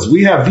Bretton Woods.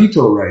 We have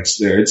veto rights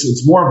there.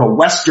 It's more of a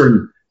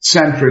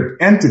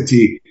Western-centric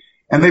entity.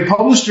 And they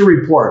published a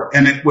report,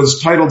 and it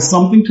was titled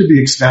something to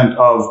the extent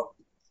of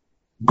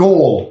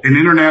Gold, an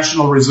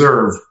International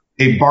Reserve,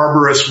 a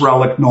barbarous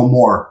relic no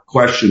more, ?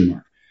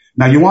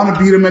 Now, you want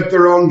to beat them at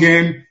their own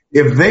game?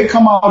 If they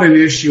come out and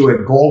issue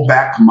a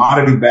gold-backed,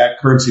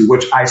 commodity-backed currency,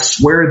 which I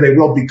swear they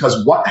will,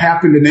 because what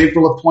happened in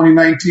April of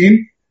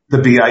 2019? The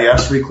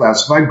BIS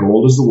reclassified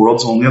gold as the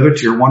world's only other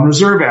tier 1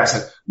 reserve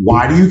asset.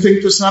 Why do you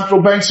think the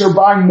central banks are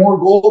buying more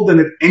gold than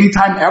at any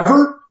time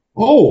ever?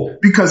 Oh,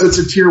 because it's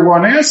a tier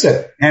 1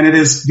 asset, and it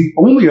is the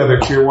only other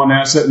tier 1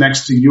 asset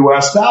next to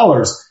US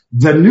dollars.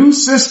 The new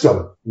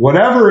system,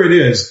 whatever it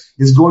is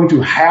going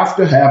to have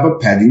a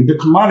pegging to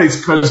commodities,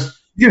 because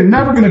you're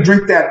never going to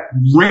drink that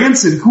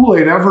rancid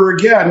Kool-Aid ever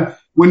again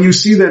when you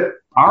see that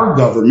our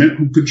government,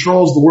 who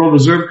controls the world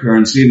reserve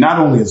currency, not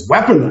only is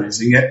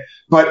weaponizing it,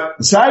 but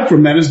aside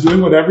from that is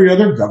doing what every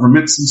other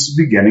government since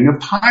the beginning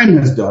of time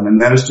has done,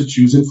 and that is to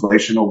choose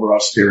inflation over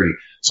austerity.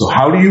 So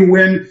how do you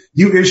win?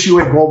 You issue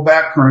a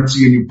gold-backed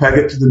currency and you peg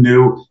it to the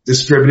new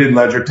distributed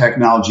ledger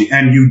technology,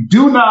 and you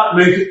do not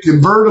make it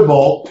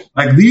convertible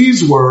like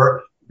these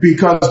were,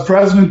 because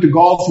President de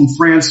Gaulle from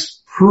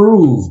France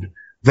proved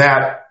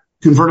that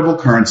convertible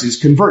currencies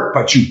convert,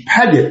 but you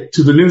peg it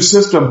to the new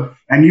system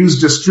and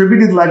use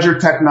distributed ledger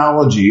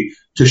technology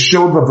to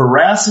show the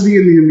veracity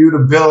and the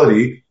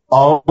immutability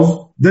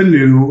of the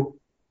new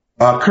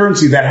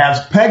currency that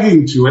has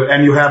pegging to it,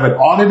 and you have it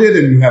audited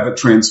and you have it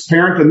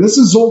transparent. And this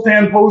is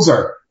Zoltan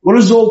Pozar. What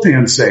does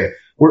Zoltan say?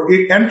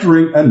 We're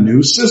entering a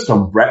new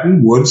system.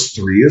 Bretton Woods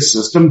 3, a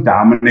system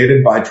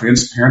dominated by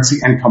transparency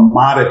and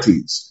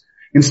commodities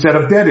instead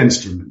of debt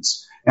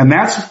instruments. And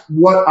that's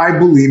what I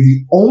believe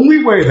the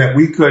only way that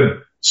we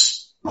could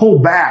pull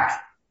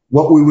back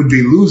what we would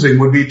be losing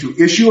would be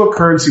to issue a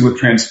currency with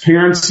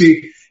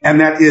transparency, and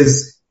that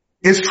is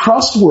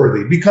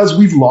trustworthy, because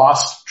we've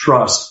lost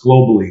trust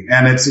globally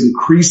and it's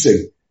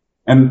increasing.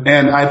 And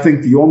I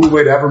think the only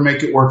way to ever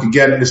make it work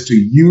again is to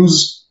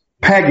use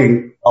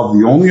pegging of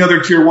the only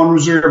other tier 1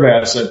 reserve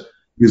asset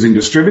using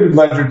distributed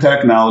ledger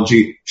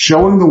technology,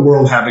 showing the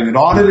world, having it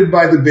audited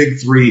by the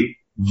big 3.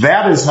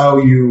 That is how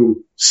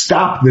you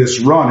stop this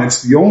run.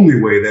 It's the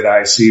only way that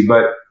I see,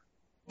 but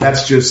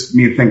that's just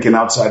me thinking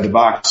outside the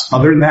box.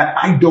 Other than that,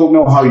 I don't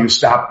know how you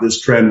stop this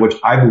trend, which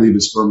I believe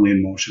is firmly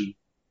in motion.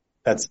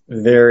 That's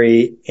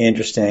very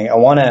interesting. I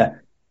want to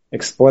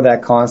explore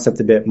that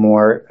concept a bit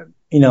more.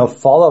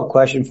 Follow-up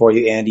question for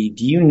you, Andy.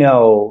 Do you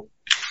know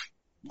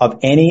of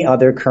any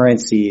other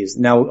currencies.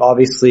 Now,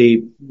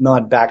 obviously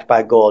not backed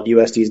by gold.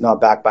 USD is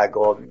not backed by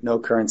gold. No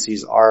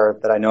currencies are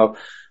that I know of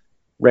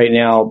right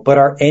now, but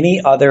are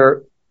any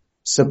other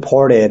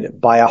supported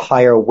by a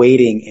higher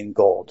weighting in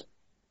gold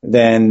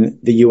than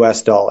the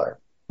US dollar?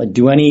 Like,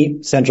 do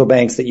any central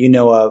banks that you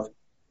know of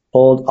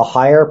hold a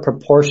higher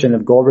proportion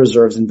of gold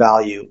reserves and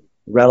value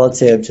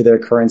relative to their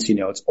currency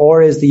notes?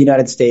 Or is the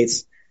United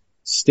States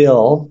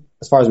still,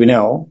 as far as we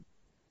know,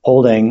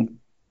 holding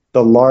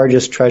the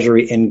largest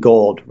treasury in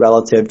gold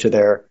relative to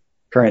their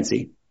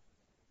currency?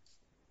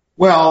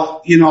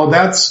 Well,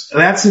 that's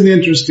an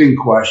interesting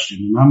question,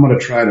 and I'm going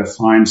to try to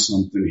find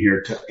something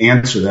here to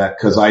answer that,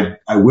 because I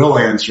will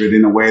answer it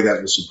in a way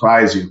that will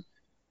surprise you.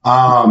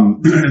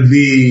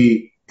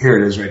 Here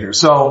it is right here.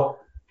 So,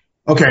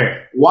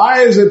 okay,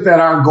 why is it that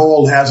our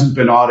gold hasn't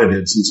been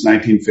audited since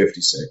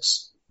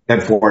 1956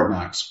 at Fort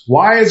Knox?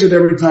 Why is it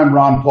every time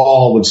Ron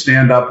Paul would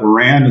stand up or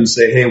Rand and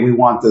say, hey, we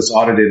want this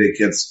audited, it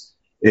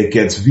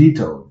gets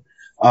vetoed?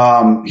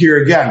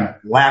 Here again,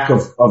 lack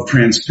of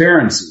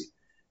transparency.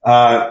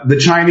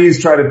 The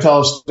Chinese try to tell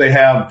us they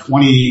have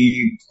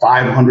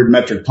 2,500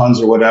 metric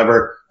tons or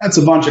whatever. That's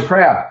a bunch of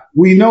crap.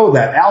 We know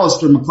that.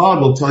 Alistair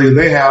McLeod will tell you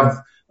they have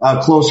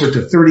closer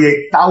to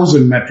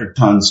 38,000 metric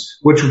tons,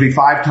 which would be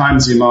 5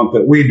 times the amount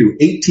that we do.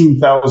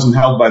 18,000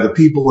 held by the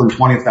people and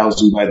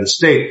 20,000 by the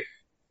state.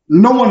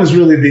 No one is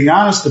really being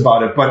honest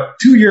about it. But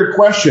to your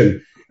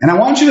question, and I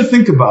want you to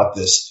think about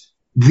this,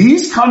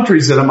 these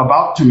countries that I'm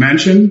about to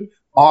mention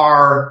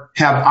have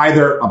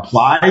either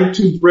applied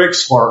to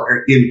BRICS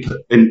or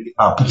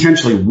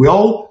potentially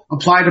will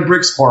apply to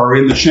BRICS, or are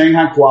in the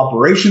Shanghai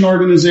Cooperation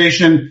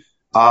Organization,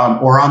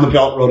 or on the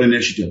Belt Road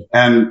Initiative.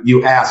 And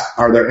you ask,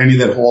 are there any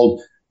that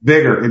hold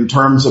bigger in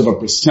terms of a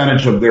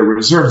percentage of their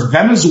reserves?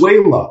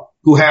 Venezuela,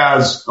 who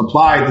has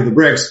applied to the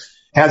BRICS,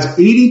 has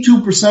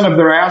 82%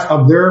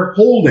 of their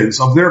holdings,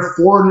 of their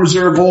foreign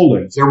reserve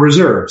holdings, their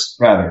reserves.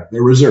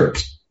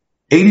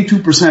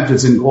 82%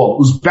 is in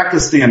gold.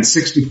 Uzbekistan,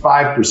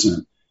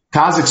 65%.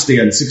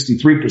 Kazakhstan,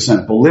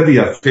 63%.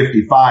 Bolivia,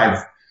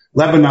 55%.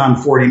 Lebanon,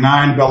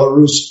 49%.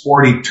 Belarus,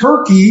 40%.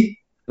 Turkey,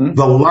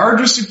 the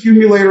largest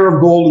accumulator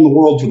of gold in the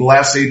world for the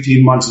last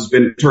 18 months has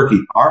been Turkey,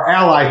 our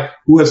ally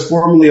who has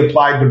formally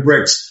applied to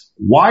BRICS.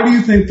 Why do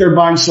you think they're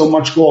buying so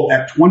much gold?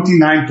 At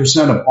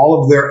 29% of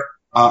all of their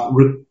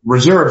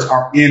reserves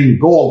are in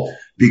gold,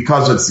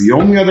 because it's the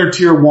only other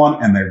tier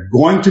one, and they're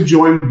going to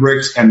join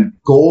BRICS, and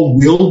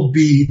gold will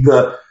be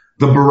the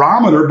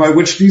barometer by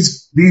which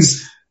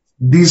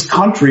these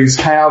countries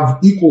have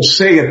equal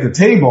say at the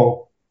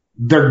table.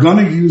 They're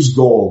going to use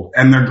gold,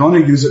 and they're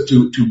going to use it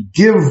to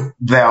give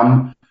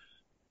them,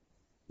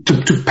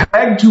 to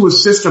peg to a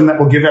system that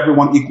will give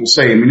everyone equal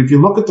say. I mean, if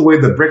you look at the way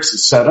the BRICS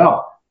is set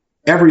up,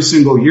 every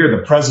single year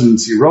the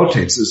presidency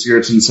rotates. This year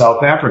it's in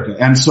South Africa.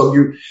 And so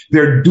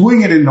they're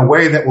doing it in a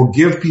way that will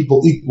give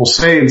people equal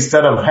say,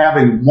 instead of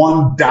having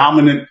one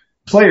dominant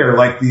player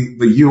like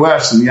the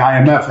US and the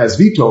IMF has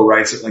veto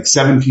rights at like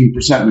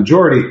 17%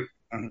 majority.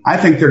 I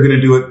think they're going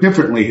to do it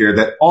differently here,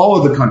 that all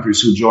of the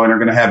countries who join are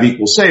going to have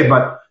equal say.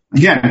 But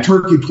again,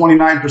 Turkey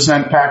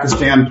 29%,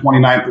 Pakistan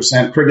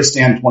 29%,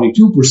 Kyrgyzstan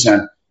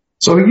 22%.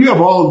 So you have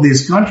all of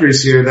these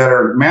countries here that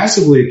are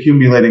massively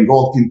accumulating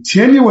gold,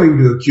 continuing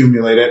to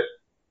accumulate it,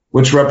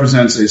 which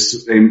represents a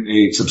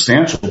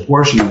substantial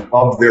portion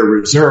of their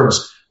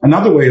reserves.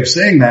 Another way of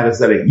saying that is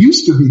that it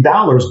used to be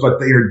dollars, but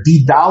they are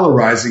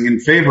de-dollarizing in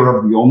favor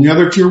of the only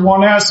other tier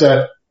one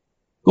asset,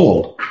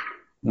 gold.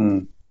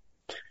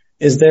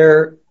 Is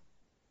there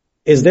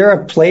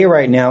a play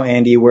right now,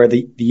 Andy, where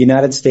the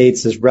United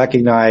States has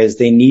recognized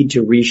they need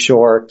to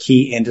reshore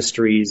key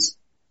industries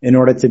in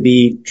order to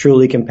be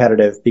truly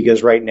competitive?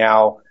 Because right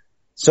now,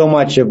 so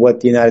much of what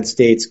the United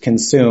States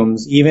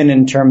consumes, even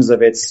in terms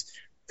of its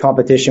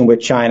competition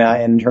with China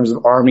and in terms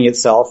of arming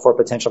itself for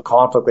potential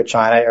conflict with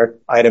China, are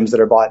items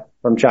that are bought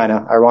from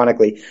China,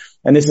 ironically.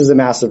 And this is a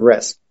massive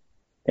risk.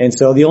 And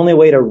so the only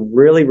way to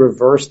really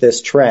reverse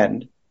this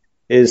trend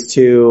is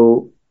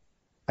to,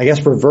 I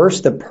guess,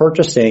 reverse the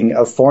purchasing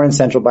of foreign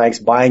central banks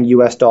buying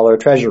US dollar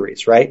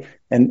treasuries, right?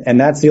 And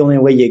that's the only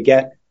way you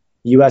get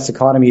US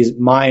economy's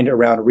mind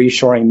around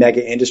reshoring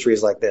mega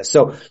industries like this.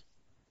 So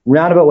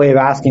roundabout way of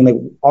asking, like,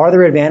 are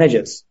there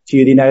advantages to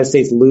the United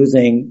States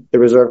losing the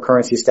reserve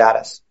currency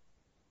status?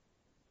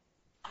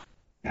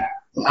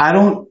 I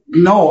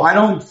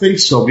don't think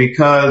so,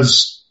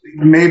 because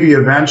maybe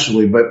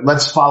eventually, but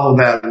let's follow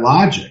that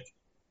logic.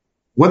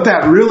 What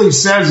that really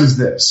says is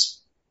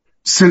this.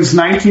 Since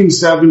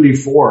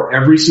 1974,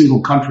 every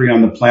single country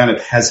on the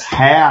planet has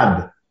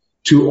had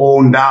to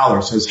own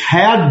dollars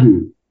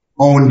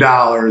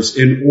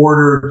in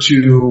order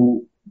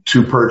to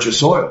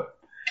purchase oil.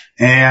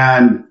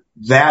 And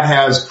that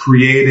has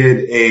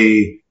created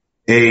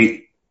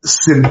a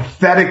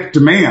synthetic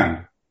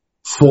demand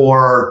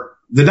for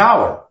the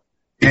dollar.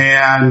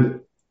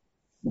 And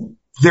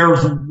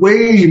there's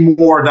way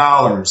more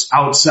dollars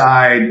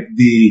outside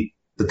the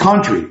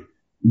country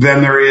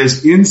than there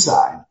is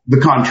inside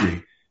the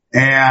country.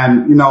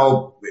 And,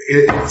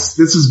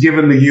 this has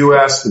given the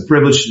U.S. the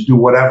privilege to do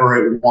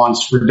whatever it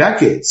wants for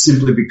decades,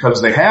 simply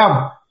because they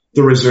have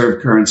the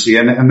reserve currency,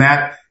 and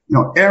that,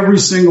 every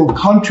single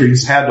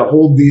country's had to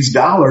hold these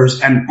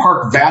dollars and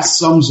park vast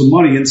sums of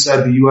money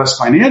inside the U.S.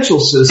 financial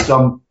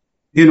system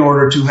in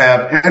order to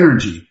have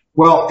energy.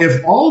 Well,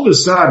 if all of a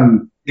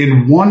sudden,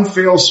 in one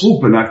fell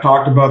swoop, and I've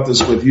talked about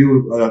this with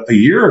you a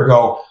year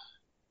ago,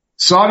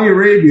 Saudi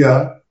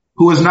Arabia,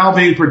 who is now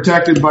being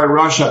protected by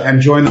Russia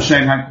and joined the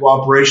Shanghai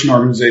Cooperation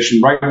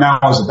Organization right now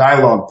as a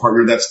dialogue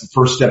partner, that's the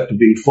first step to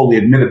being fully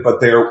admitted,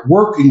 but they're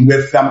working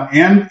with them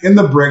and in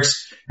the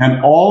BRICS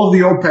and all of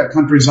the OPEC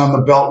countries on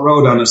the Belt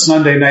Road. On a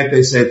Sunday night,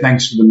 they say,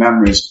 thanks for the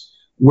memories.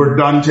 We're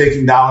done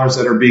taking dollars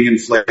that are being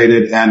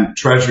inflated and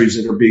treasuries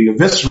that are being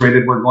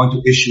eviscerated. We're going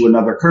to issue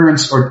another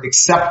currency or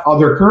accept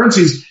other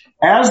currencies,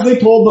 as they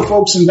told the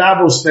folks in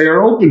Davos they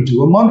are open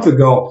to a month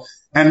ago.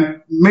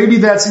 And maybe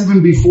that's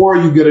even before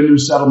you get a new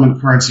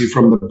settlement currency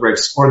from the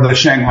BRICS or the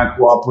Shanghai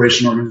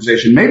Cooperation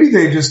Organization. Maybe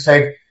they just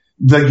take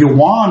the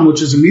yuan,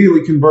 which is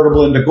immediately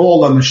convertible into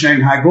gold on the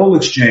Shanghai Gold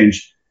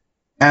Exchange,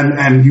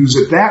 and use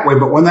it that way.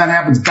 But when that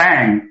happens,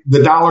 bang,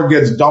 the dollar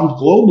gets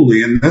dumped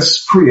globally, and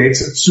this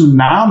creates a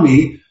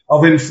tsunami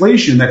of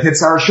inflation that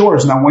hits our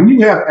shores. Now, when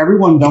you have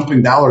everyone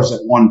dumping dollars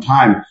at one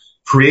time,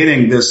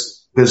 creating this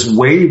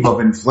wave of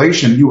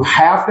inflation, you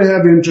have to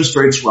have interest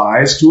rates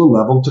rise to a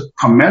level to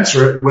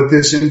commensurate with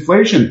this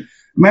inflation.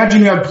 Imagine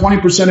you have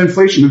 20%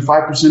 inflation and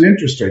 5%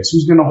 interest rates.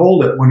 Who's going to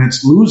hold it when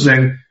it's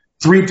losing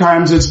 3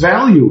 times its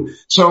value?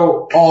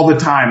 So all the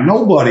time,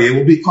 nobody. It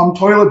will become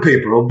toilet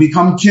paper. It will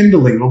become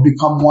kindling. It will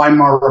become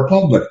Weimar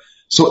Republic.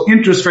 So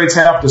interest rates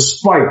have to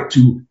spike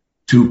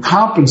to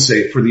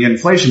compensate for the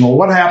inflation. Well,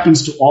 what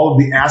happens to all of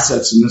the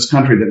assets in this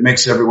country that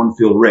makes everyone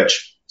feel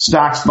rich?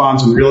 Stocks,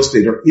 bonds, and real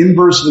estate are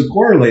inversely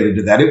correlated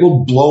to that. It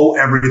will blow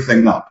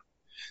everything up.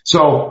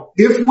 So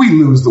if we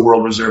lose the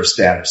world reserve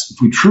status,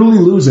 if we truly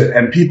lose it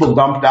and people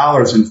dump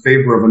dollars in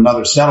favor of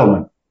another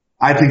settlement,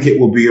 I think it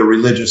will be a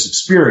religious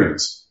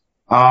experience.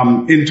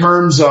 In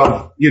terms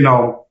of,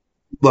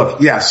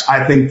 look, yes,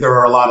 I think there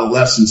are a lot of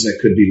lessons that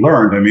could be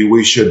learned. I mean,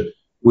 we should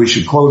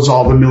close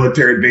all the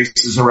military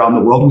bases around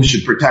the world. We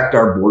should protect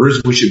our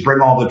borders. We should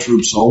bring all the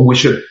troops home. We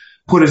should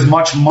put as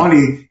much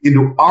money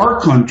into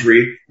our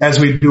country as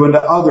we do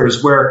into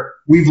others, where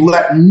we've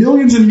let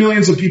millions and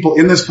millions of people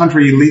in this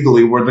country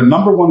illegally, where the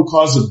number one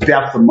cause of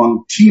death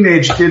among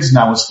teenage kids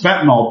now is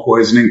fentanyl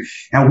poisoning.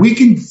 And we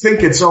can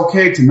think it's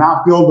okay to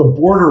not build a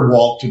border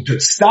wall to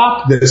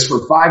stop this for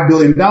 $5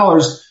 billion,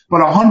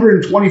 but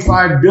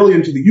 $125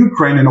 billion to the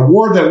Ukraine in a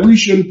war that we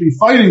shouldn't be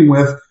fighting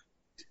with,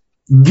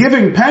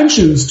 giving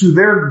pensions to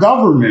their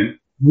government.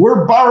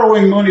 We're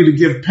borrowing money to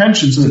give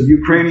pensions to the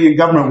Ukrainian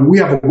government. We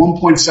have a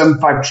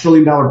 $1.75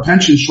 trillion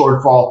pension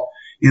shortfall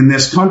in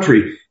this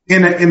country.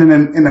 In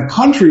a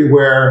country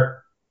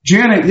where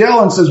Janet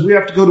Yellen says we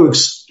have to go to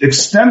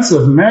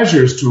extensive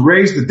measures to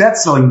raise the debt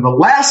ceiling. The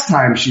last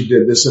time she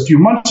did this, a few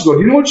months ago,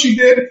 do you know what she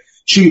did?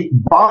 She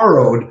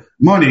borrowed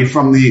money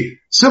from the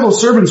Civil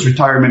Servants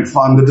Retirement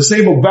Fund, the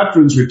Disabled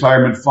Veterans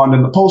Retirement Fund,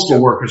 and the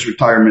Postal Workers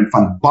Retirement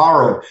Fund.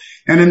 Borrowed.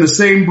 And in the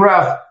same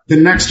breath, the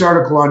next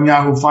article on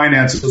Yahoo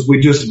Finance was, we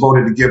just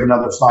voted to give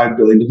another $5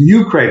 billion to the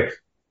Ukraine.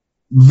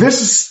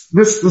 This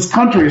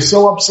country is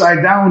so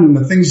upside down in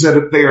the things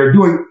that they are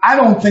doing. I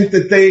don't think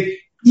that they,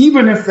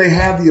 even if they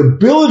have the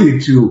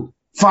ability to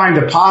find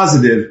a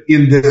positive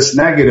in this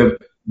negative,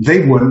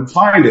 they wouldn't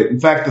find it. In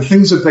fact, the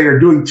things that they are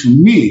doing to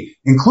me,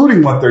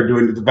 including what they're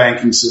doing to the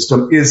banking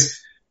system, is,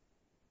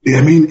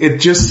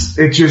 it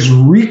just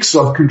reeks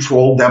of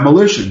controlled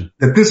demolition.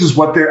 That this is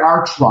what they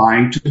are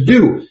trying to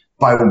do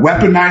by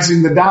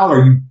weaponizing the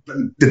dollar.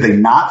 Did they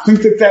not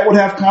think that would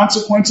have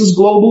consequences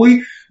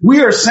globally?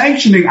 We are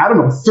sanctioning,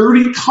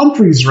 30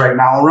 countries right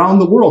now around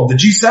the world. The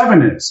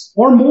G7 is,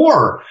 or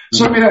more.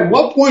 So, at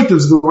what point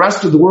does the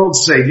rest of the world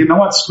say, you know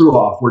what, screw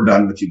off, we're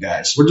done with you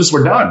guys.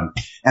 We're done.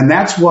 And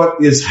that's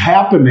what is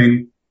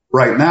happening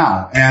right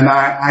now. And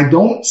I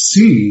don't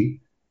see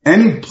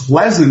any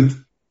pleasant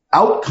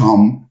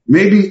outcome.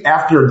 Maybe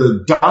after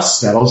the dust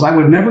settles, I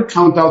would never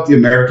count out the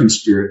American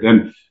spirit.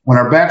 And when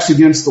our back's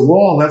against the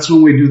wall, that's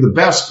when we do the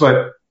best.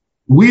 But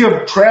we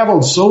have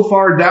traveled so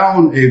far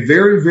down a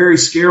very, very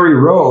scary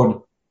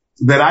road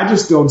that I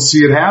just don't see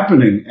it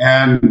happening.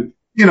 And,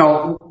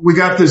 we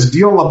got this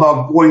deal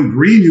about going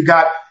green. You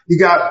got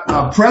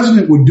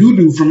President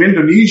Widodo from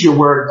Indonesia,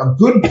 where a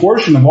good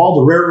portion of all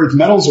the rare earth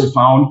metals are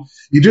found.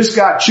 You just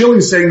got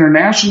Chile saying they're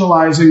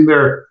nationalizing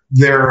their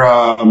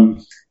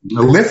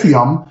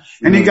lithium.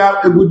 And you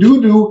got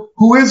Widodo,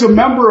 who is a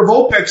member of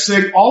OPEC,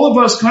 saying all of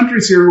us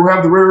countries here who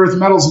have the rare earth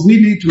metals, we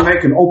need to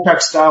make an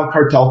OPEC-style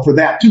cartel for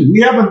that too.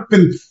 We haven't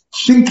been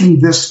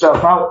thinking this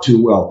stuff out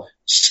too well.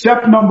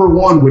 Step number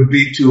one would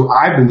be to,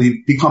 I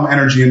believe, become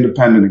energy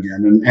independent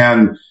again.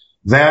 And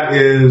that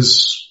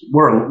is,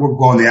 we're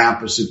going the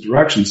opposite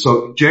direction.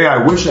 So, Jay,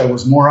 I wish I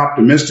was more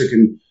optimistic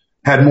and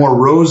had more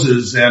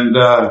roses and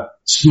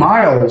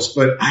smiles,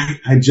 but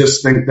I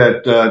just think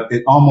that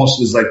it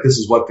almost is like this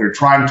is what they're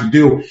trying to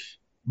do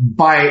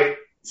by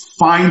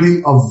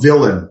finding a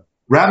villain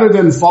rather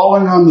than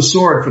falling on the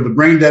sword for the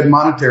brain dead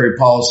monetary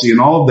policy and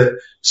all of the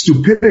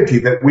stupidity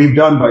that we've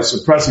done by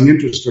suppressing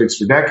interest rates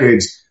for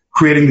decades,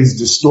 creating these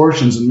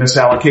distortions and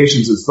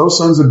misallocations. It's those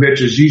sons of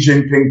bitches, Xi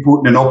Jinping,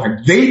 Putin, and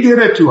OPEC. They did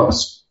it to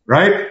us,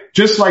 right?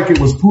 Just like it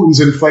was Putin's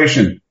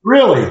inflation.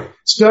 Really?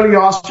 Study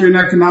Austrian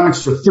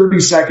economics for 30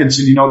 seconds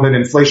and you know that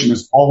inflation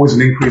is always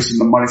an increase in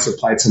the money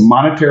supply. It's a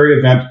monetary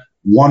event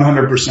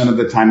 100% of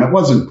the time. It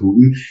wasn't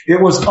Putin. It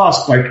was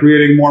us by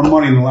creating more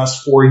money in the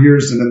last 4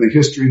 years than in the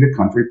history of the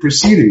country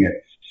preceding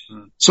it.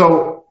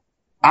 So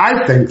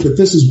I think that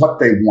this is what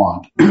they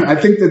want. I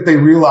think that they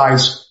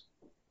realize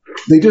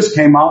they just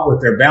came out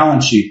with their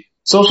balance sheet.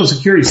 Social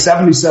Security,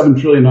 77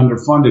 trillion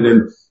underfunded,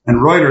 and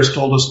Reuters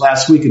told us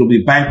last week it'll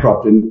be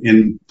bankrupt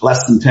in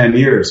less than 10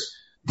 years.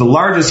 The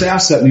largest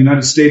asset in the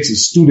United States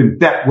is student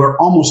debt. We're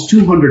almost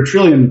 200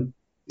 trillion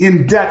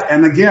in debt.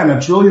 And again, a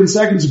trillion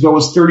seconds ago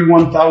was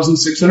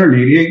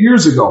 31,688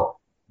 years ago.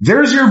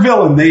 There's your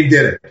villain. They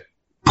did it.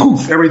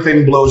 Poof,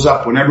 everything blows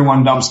up when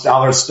everyone dumps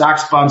dollars.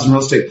 Stocks, bonds, and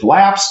real estate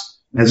collapse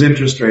as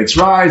interest rates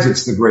rise.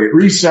 It's the Great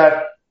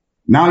Reset.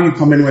 Now you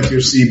come in with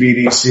your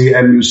CBDC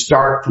and you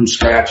start from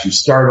scratch. You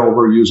start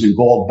over using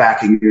gold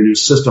backing your new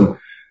system.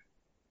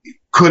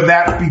 Could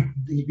that be,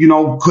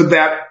 could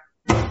that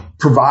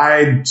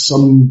provide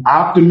some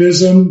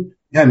optimism?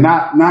 Yeah,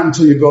 not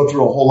until you go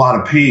through a whole lot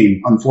of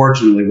pain,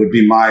 unfortunately, would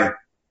be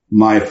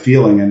my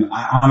feeling. And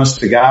honest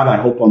to God,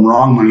 I hope I'm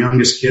wrong. My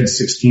youngest kid's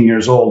 16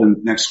 years old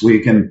next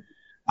week, and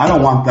I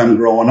don't want them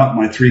growing up,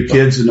 my 3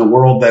 kids, in a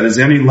world that is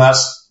any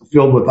less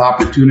filled with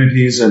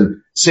opportunities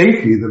and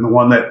safety than the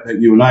one that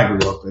you and I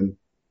grew up in.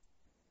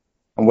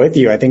 I'm with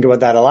you. I think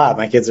about that a lot.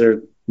 My kids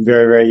are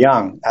very, very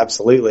young.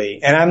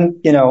 Absolutely. And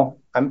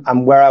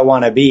I'm where I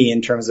want to be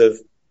in terms of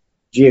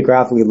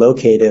geographically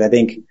located. I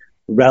think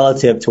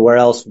relative to where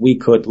else we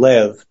could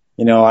live,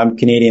 I'm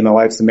Canadian, my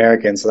wife's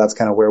American, so that's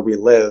kind of where we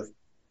live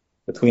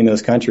between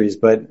those countries.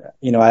 But,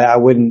 I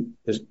wouldn't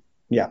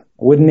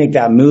make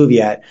that move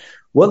yet.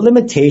 What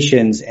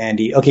limitations,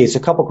 Andy? Okay. So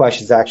a couple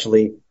questions,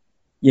 actually.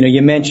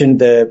 You mentioned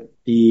the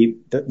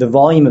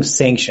volume of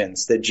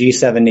sanctions that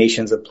G7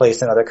 nations have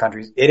placed on other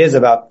countries. It is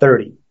about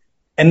 30.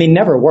 And they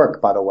never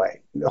work, by the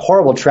way. A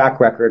horrible track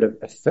record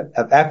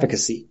of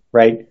efficacy,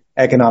 right?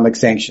 Economic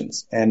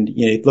sanctions. And,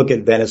 look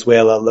at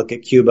Venezuela, look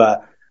at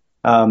Cuba.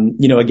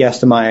 A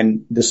guest of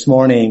mine this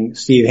morning,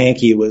 Steve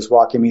Hankey, was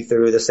walking me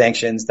through the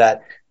sanctions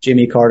that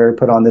Jimmy Carter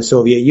put on the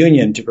Soviet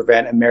Union to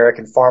prevent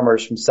American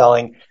farmers from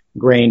selling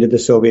grain to the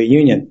Soviet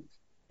Union.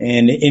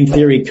 And in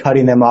theory,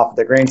 cutting them off of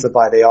their grain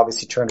supply, they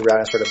obviously turned around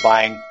and started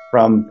buying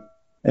from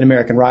an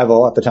American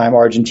rival at the time,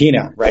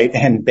 Argentina, right?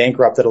 And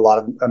bankrupted a lot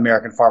of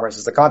American farmers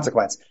as a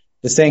consequence.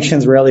 The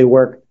sanctions rarely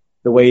work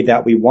the way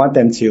that we want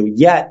them to,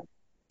 yet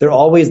they're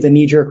always the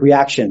knee-jerk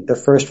reaction, the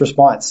first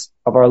response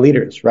of our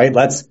leaders, right?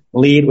 Let's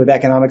lead with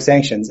economic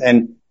sanctions.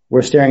 And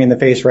we're staring in the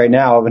face right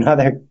now of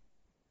another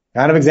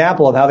kind of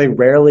example of how they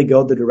rarely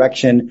go the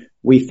direction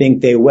we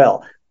think they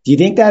will. Do you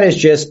think that is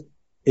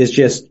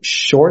just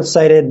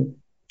short-sighted,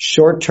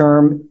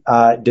 short-term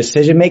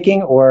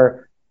decision-making,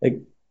 or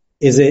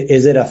is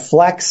it a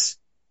flex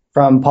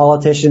from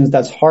politicians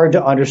that's hard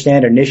to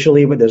understand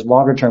initially, but there's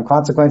longer-term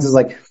consequences?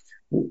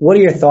 What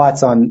are your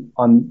thoughts on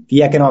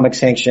the economic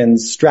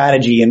sanctions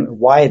strategy and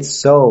why it's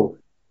so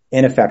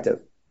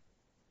ineffective?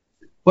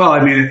 Well,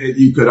 I mean,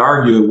 you could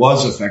argue it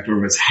was effective,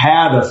 or it's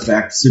had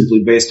effect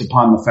simply based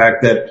upon the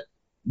fact that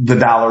the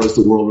dollar is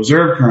the world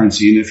reserve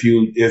currency. And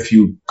if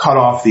you cut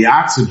off the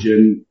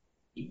oxygen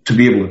to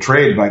be able to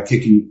trade by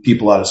kicking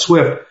people out of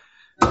SWIFT,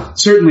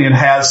 certainly it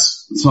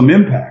has some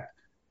impact.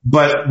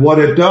 But what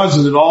it does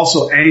is it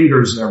also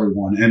angers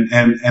everyone.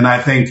 And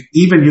I think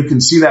even you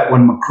can see that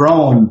when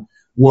Macron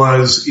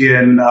was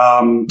in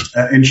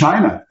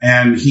China,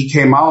 and he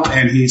came out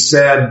and he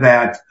said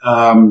that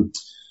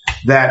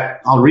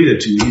I'll read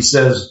it to you. He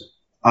says,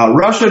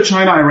 Russia,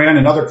 China, Iran,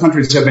 and other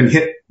countries have been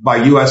hit by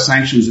U.S.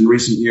 sanctions in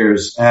recent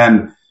years.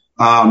 And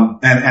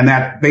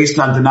that based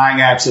on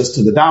denying access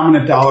to the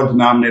dominant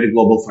dollar-denominated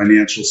global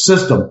financial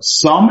system.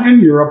 Some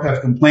in Europe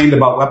have complained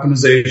about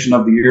weaponization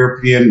of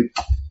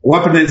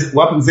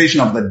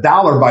the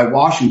dollar by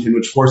Washington,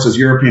 which forces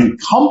European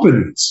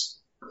companies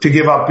to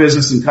give up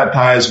business and cut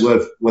ties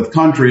with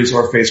countries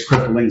or face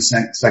crippling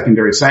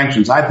secondary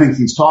sanctions. I think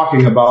he's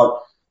talking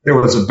about there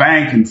was a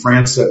bank in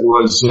France that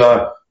was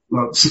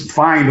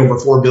fined over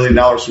 $4 billion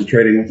for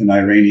trading with an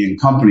Iranian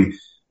company.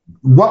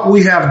 What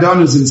we have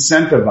done is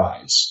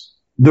incentivize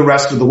the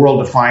rest of the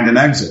world to find an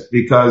exit,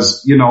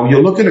 because, you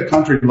look at a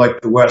country like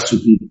the West who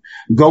can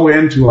go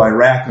into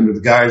Iraq under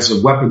the guise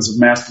of weapons of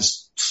mass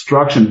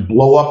destruction,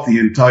 blow up the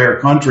entire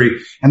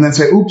country, and then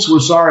say, oops, we're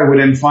sorry, we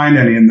didn't find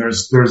any, and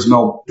there's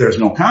no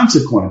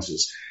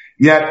consequences.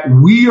 Yet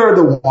we are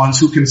the ones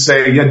who can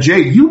say, yeah,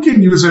 Jay, you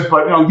can use it,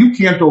 but you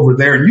can't over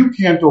there, and you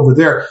can't over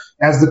there.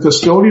 As the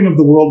custodian of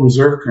the world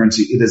reserve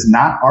currency, it is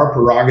not our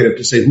prerogative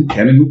to say who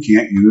can and who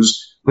can't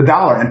use the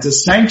dollar, and to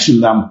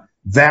sanction them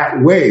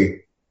that way.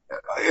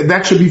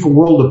 That should be for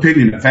world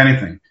opinion, if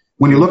anything.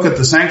 When you look at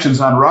the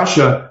sanctions on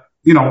Russia,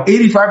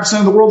 85%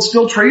 of the world's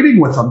still trading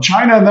with them.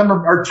 China and them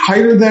are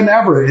tighter than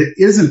ever. It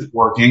isn't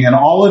working. And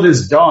all it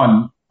has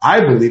done,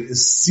 I believe,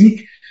 is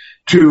seek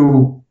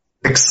to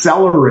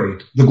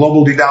accelerate the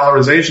global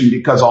de-dollarization,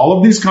 because all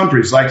of these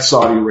countries like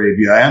Saudi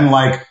Arabia and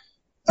like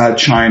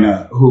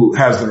China, who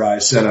has their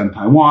eyes set on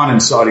Taiwan,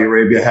 and Saudi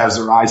Arabia has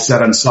their eyes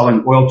set on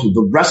selling oil to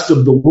the rest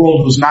of the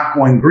world who's not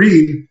going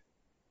green.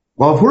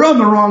 Well, if we're on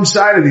the wrong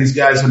side of these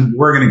guys, then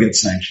we're going to get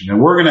sanctioned and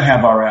we're going to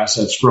have our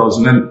assets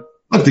frozen. And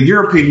look, the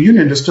European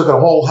Union just took it a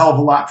whole hell of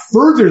a lot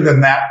further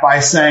than that by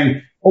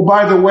saying, oh,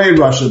 by the way,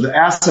 Russia, the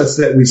assets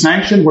that we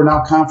sanctioned, we're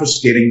now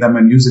confiscating them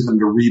and using them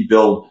to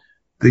rebuild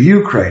the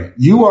Ukraine.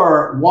 You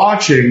are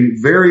watching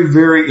very,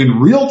 very in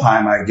real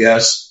time, I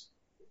guess,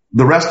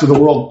 the rest of the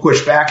world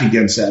push back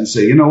against that and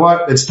say, you know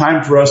what? It's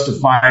time for us to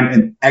find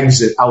an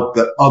exit out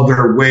the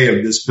other way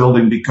of this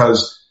building,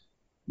 because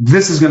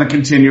this is going to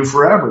continue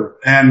forever.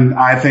 And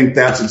I think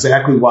that's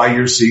exactly why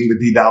you're seeing the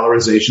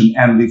de-dollarization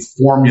and the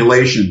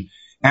formulation.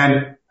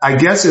 And I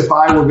guess if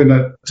I were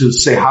going to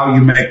say how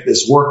you make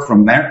this work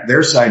from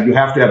their side, you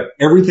have to have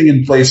everything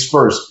in place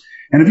first.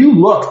 And if you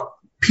look,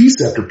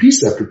 piece after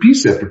piece after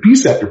piece after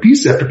piece after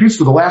piece after piece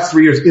for the last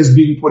 3 years is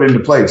being put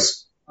into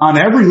place on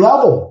every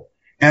level.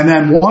 And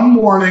then one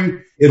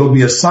morning, it'll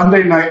be a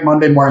Sunday night,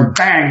 Monday morning,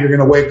 bang, you're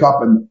going to wake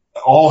up and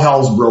all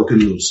hell's broken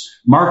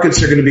loose.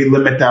 Markets are going to be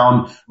limit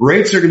down.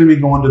 Rates are going to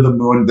be going to the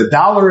moon. The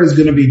dollar is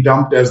going to be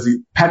dumped as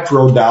the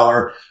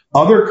petrodollar.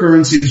 Other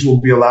currencies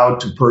will be allowed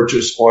to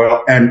purchase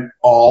oil, and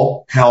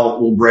all hell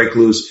will break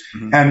loose.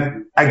 Mm-hmm.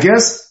 And I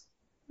guess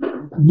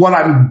what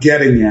I'm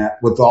getting at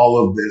with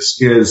all of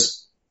this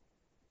is,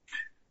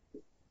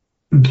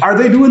 are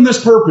they doing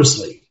this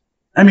purposely?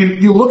 I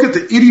mean, you look at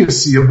the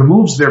idiocy of the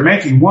moves they're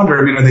making, wonder,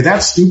 are they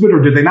that stupid,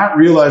 or did they not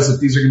realize that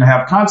these are going to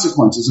have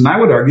consequences? And I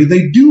would argue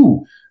they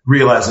do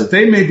realize it.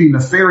 They may be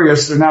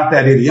nefarious. They're not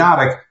that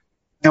idiotic.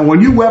 And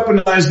when you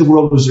weaponize the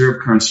world reserve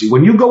currency,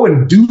 when you go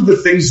and do the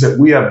things that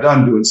we have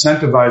done to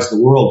incentivize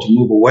the world to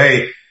move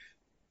away,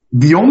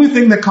 the only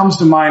thing that comes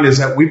to mind is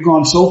that we've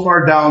gone so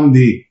far down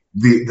the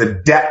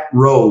debt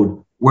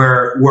road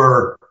where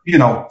we're,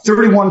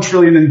 31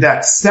 trillion in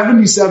debt,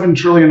 77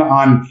 trillion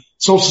on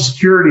Social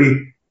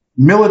Security,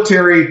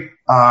 military,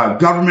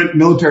 government,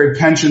 military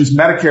pensions,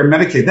 Medicare,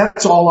 Medicaid.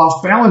 That's all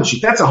off balance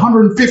sheet. That's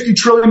 150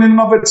 trillion in and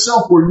of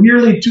itself. We're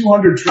nearly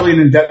 200 trillion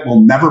in debt.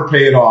 We'll never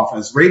pay it off.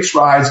 As rates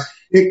rise,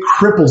 it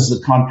cripples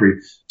the country.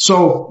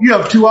 So you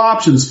have two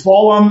options: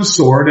 fall on the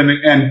sword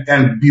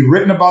and be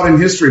written about in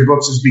history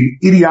books as being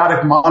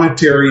idiotic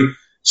monetary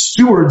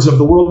stewards of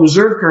the world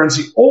reserve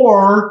currency,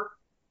 or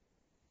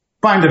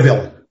find a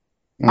villain.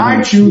 Mm-hmm.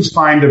 I choose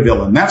find a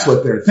villain. That's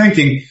what they're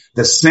thinking.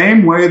 The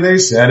same way they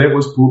said it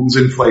was Putin's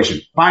inflation.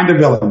 Find a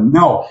villain.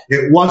 No,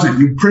 it wasn't.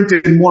 You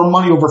printed more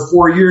money over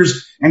 4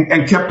 years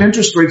and kept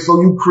interest rates,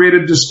 so you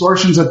created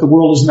distortions that the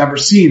world has never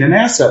seen in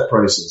asset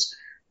prices.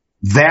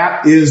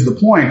 That is the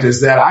point,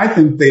 is that I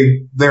think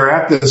they're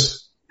at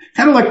this,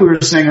 kind of like we were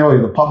saying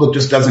earlier, the public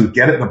just doesn't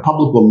get it. The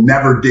public will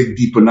never dig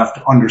deep enough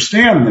to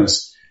understand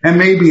this. And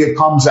maybe it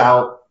comes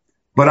out.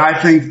 But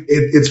I think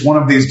it's one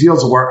of these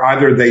deals where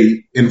either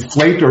they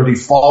inflate or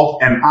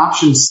default, and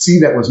option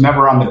C that was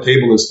never on the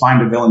table is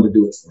find a villain to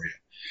do it for you.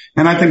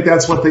 And I think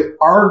that's what they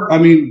are. I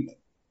mean,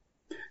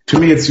 to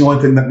me, it's the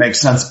only thing that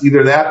makes sense.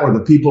 Either that or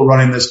the people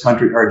running this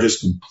country are just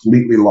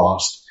completely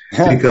lost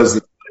because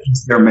the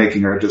decisions they're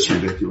making are just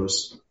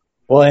ridiculous.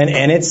 Well,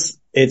 and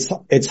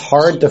it's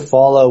hard to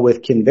follow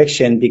with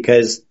conviction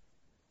because,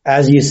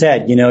 as you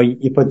said,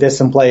 you put this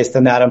in place,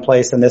 then that in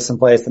place, and this in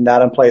place, and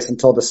that in place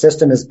until the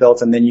system is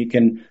built, and then you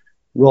can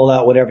roll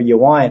out whatever you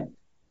want.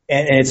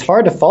 And it's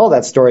hard to follow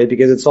that story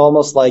because it's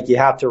almost like you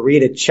have to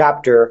read a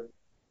chapter,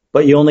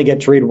 but you only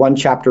get to read one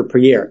chapter per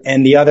year.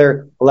 And the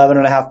other 11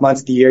 and a half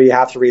months of the year, you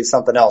have to read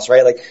something else,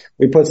 right? Like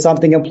we put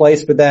something in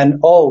place, but then,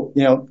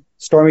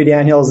 Stormy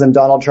Daniels and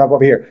Donald Trump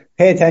over here,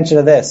 pay attention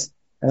to this.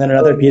 And then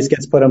another piece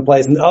gets put in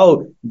place, and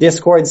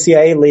Discord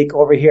CIA leak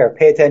over here,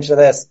 pay attention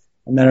to this.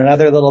 And then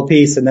another little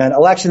piece, and then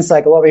election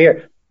cycle over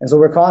here. And so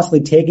we're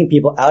constantly taking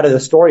people out of the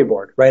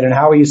storyboard, right? And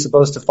how are you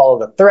supposed to follow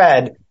the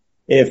thread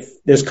if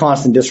there's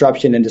constant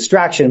disruption and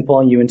distraction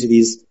pulling you into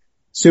these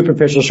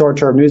superficial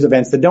short-term news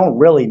events that don't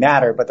really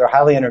matter, but they're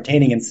highly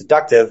entertaining and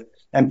seductive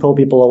and pull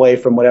people away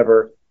from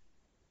whatever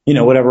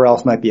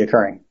else might be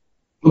occurring.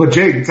 But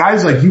Jay,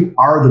 guys like you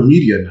are the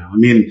media now. I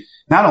mean,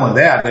 not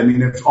only that,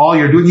 if all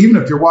you're doing,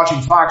 even if you're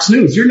watching Fox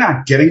News, you're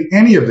not getting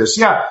any of this.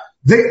 Yeah.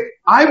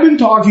 I've been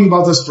talking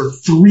about this for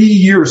 3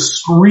 years,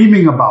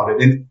 screaming about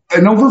it in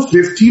over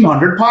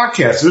 1,500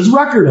 podcasts. There's a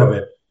record of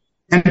it.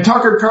 And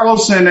Tucker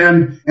Carlson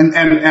and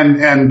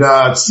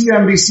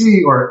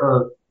CNBC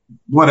or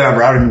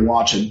whatever, I don't even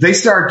watch it. They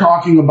started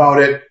talking about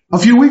it a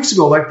few weeks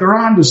ago, like they're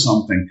onto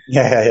something.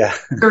 Yeah.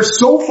 They're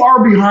so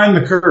far behind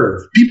the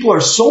curve. People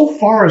are so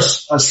far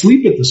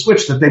asleep at the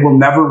switch that they will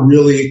never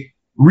really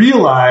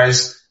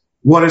realize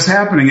what is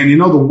happening. And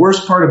the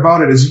worst part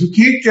about it is you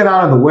can't get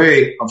out of the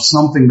way of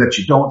something that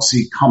you don't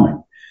see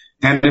coming.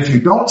 And if you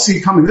don't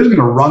see coming, they're going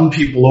to run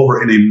people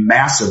over in a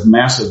massive,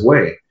 massive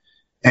way.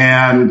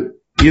 And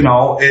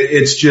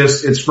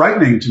it's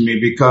frightening to me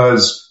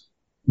because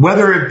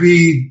whether it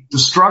be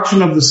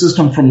destruction of the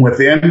system from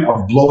within,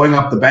 of blowing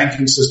up the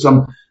banking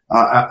system,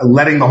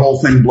 letting the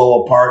whole thing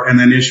blow apart and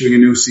then issuing a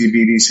new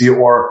CBDC,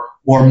 or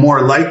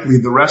more likely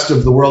the rest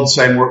of the world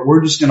saying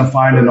we're just going to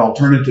find an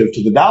alternative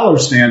to the dollar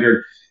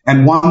standard,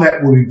 and one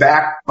that will be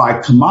backed by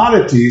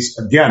commodities.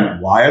 Again,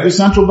 why are the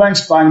central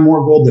banks buying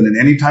more gold than at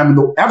any time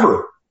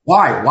ever?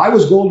 Why? Why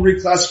was gold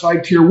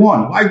reclassified tier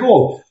 1? Why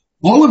gold?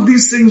 All of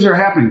these things are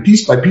happening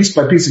piece by piece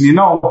by piece. And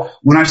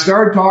when I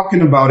started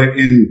talking about it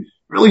in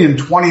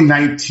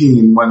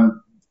 2019,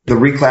 when the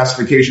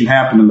reclassification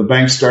happened and the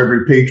banks started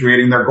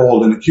repatriating their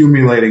gold and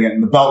accumulating it,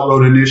 and the Belt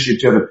Road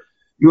Initiative,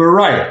 you were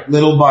right,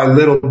 little by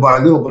little by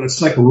little, but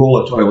it's like a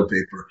roll of toilet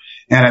paper,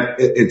 and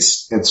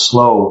it's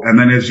slow. And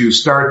then as you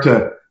start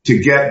to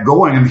get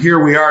going, and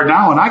here we are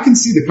now, and I can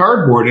see the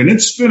cardboard and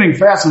it's spinning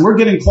fast, and we're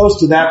getting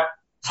close to that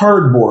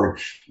cardboard.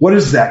 What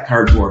is that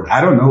cardboard?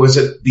 I don't know. Is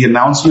it the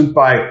announcement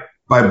by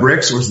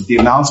BRICS, or is it the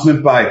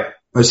announcement by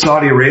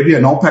Saudi Arabia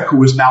and OPEC,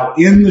 who is now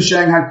in the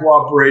Shanghai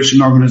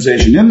Cooperation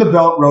Organization, in the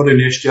Belt Road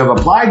Initiative,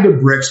 applied to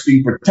BRICS,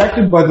 being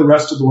protected by the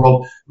rest of the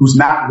world, who's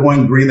not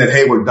going green, that,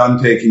 hey, we're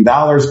done taking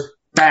dollars.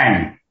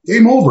 Bang.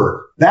 Game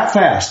over. That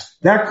fast.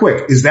 That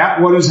quick. Is that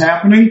what is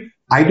happening?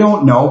 I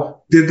don't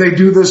know. Did they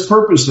do this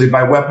purposely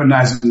by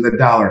weaponizing the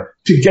dollar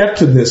to get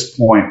to this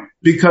point?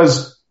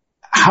 Because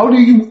how do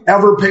you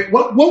ever pay?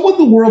 What would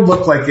the world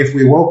look like if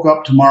we woke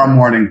up tomorrow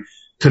morning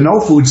to no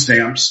food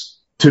stamps,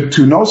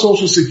 to no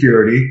Social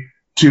Security,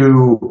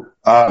 to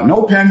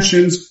no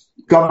pensions,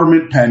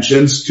 government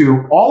pensions,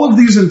 to all of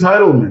these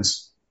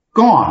entitlements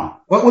gone?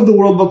 What would the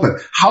world look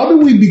like? How do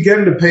we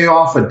begin to pay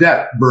off a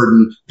debt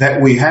burden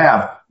that we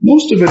have?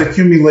 Most of it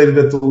accumulated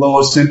at the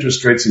lowest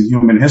interest rates in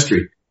human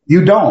history.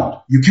 You don't.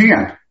 You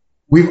can't.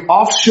 We've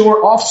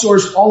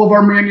offsourced all of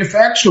our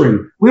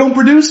manufacturing. We don't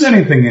produce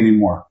anything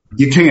anymore.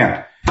 You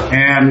can't.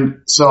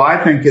 And so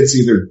I think it's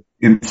either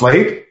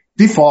inflate,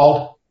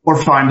 default, or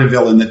find a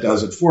villain that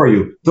does it for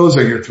you. Those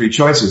are your three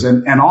choices.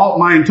 And all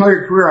my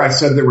entire career, I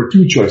said there were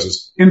two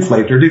choices: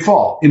 inflate or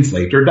default,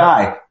 inflate or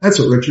die. That's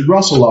what Richard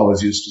Russell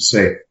always used to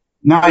say.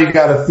 Now you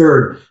got a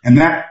third, and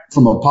that,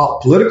 from a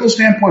political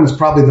standpoint, is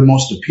probably the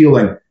most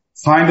appealing.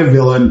 Find a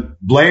villain,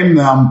 blame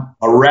them,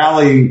 a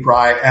rallying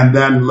cry, and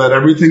then let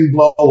everything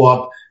blow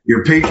up.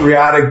 Your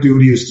patriotic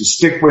duty is to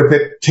stick with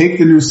it, take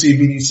the new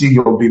CBDC,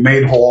 you'll be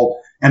made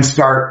whole, and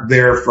start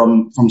there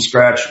from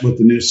scratch with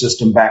the new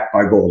system backed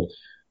by gold.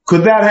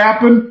 Could that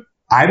happen?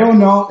 I don't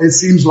know. It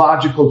seems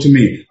logical to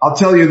me. I'll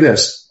tell you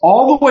this,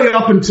 all the way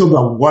up until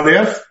the what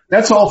if,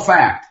 that's all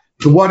fact.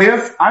 The what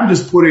if, I'm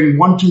just putting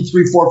 1, 2,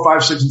 3, 4,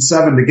 5, 6, and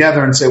 7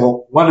 together and say,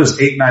 well, what does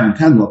 8, 9, and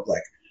 10 look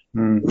like?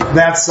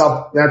 That's,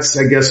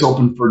 I guess,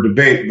 open for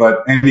debate, but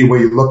any way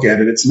you look at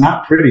it, it's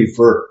not pretty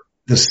for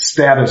the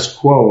status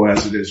quo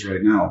as it is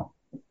right now.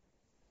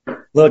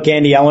 Look,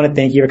 Andy, I want to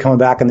thank you for coming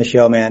back on the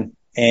show, man,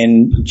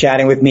 and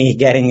chatting with me,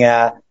 getting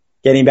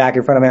back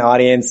in front of my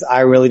audience.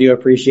 I really do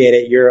appreciate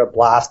it. You're a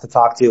blast to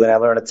talk to, and I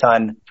learn a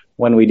ton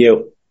when we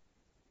do.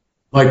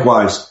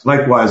 Likewise.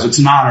 It's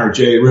an honor,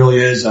 Jay. It really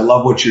is. I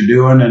love what you're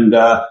doing, and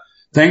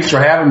thanks for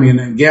having me. And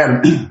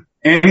again,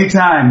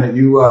 anytime that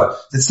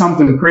that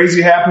something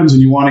crazy happens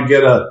and you want to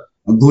get a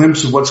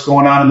glimpse of what's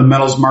going on in the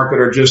metals market,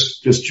 or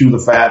just chew the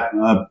fat,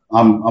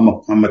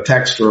 I'm a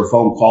text or a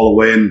phone call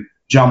away, and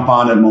jump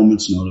on at a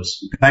moment's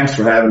notice. Thanks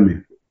for having me.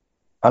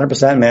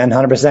 100%, man.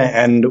 100%.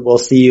 And we'll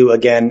see you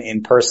again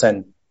in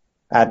person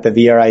at the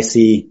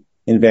VRIC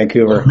in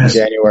Vancouver in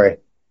January.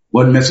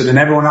 Wouldn't miss it. And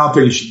everyone out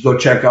there, you should go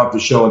check out the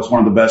show. It's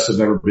one of the best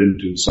I've ever been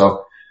to.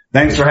 So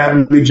thanks for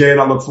having me, Jay,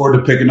 and I look forward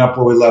to picking up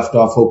where we left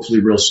off,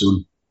 hopefully real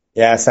soon.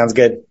 Yeah, sounds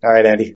good. All right, Andy.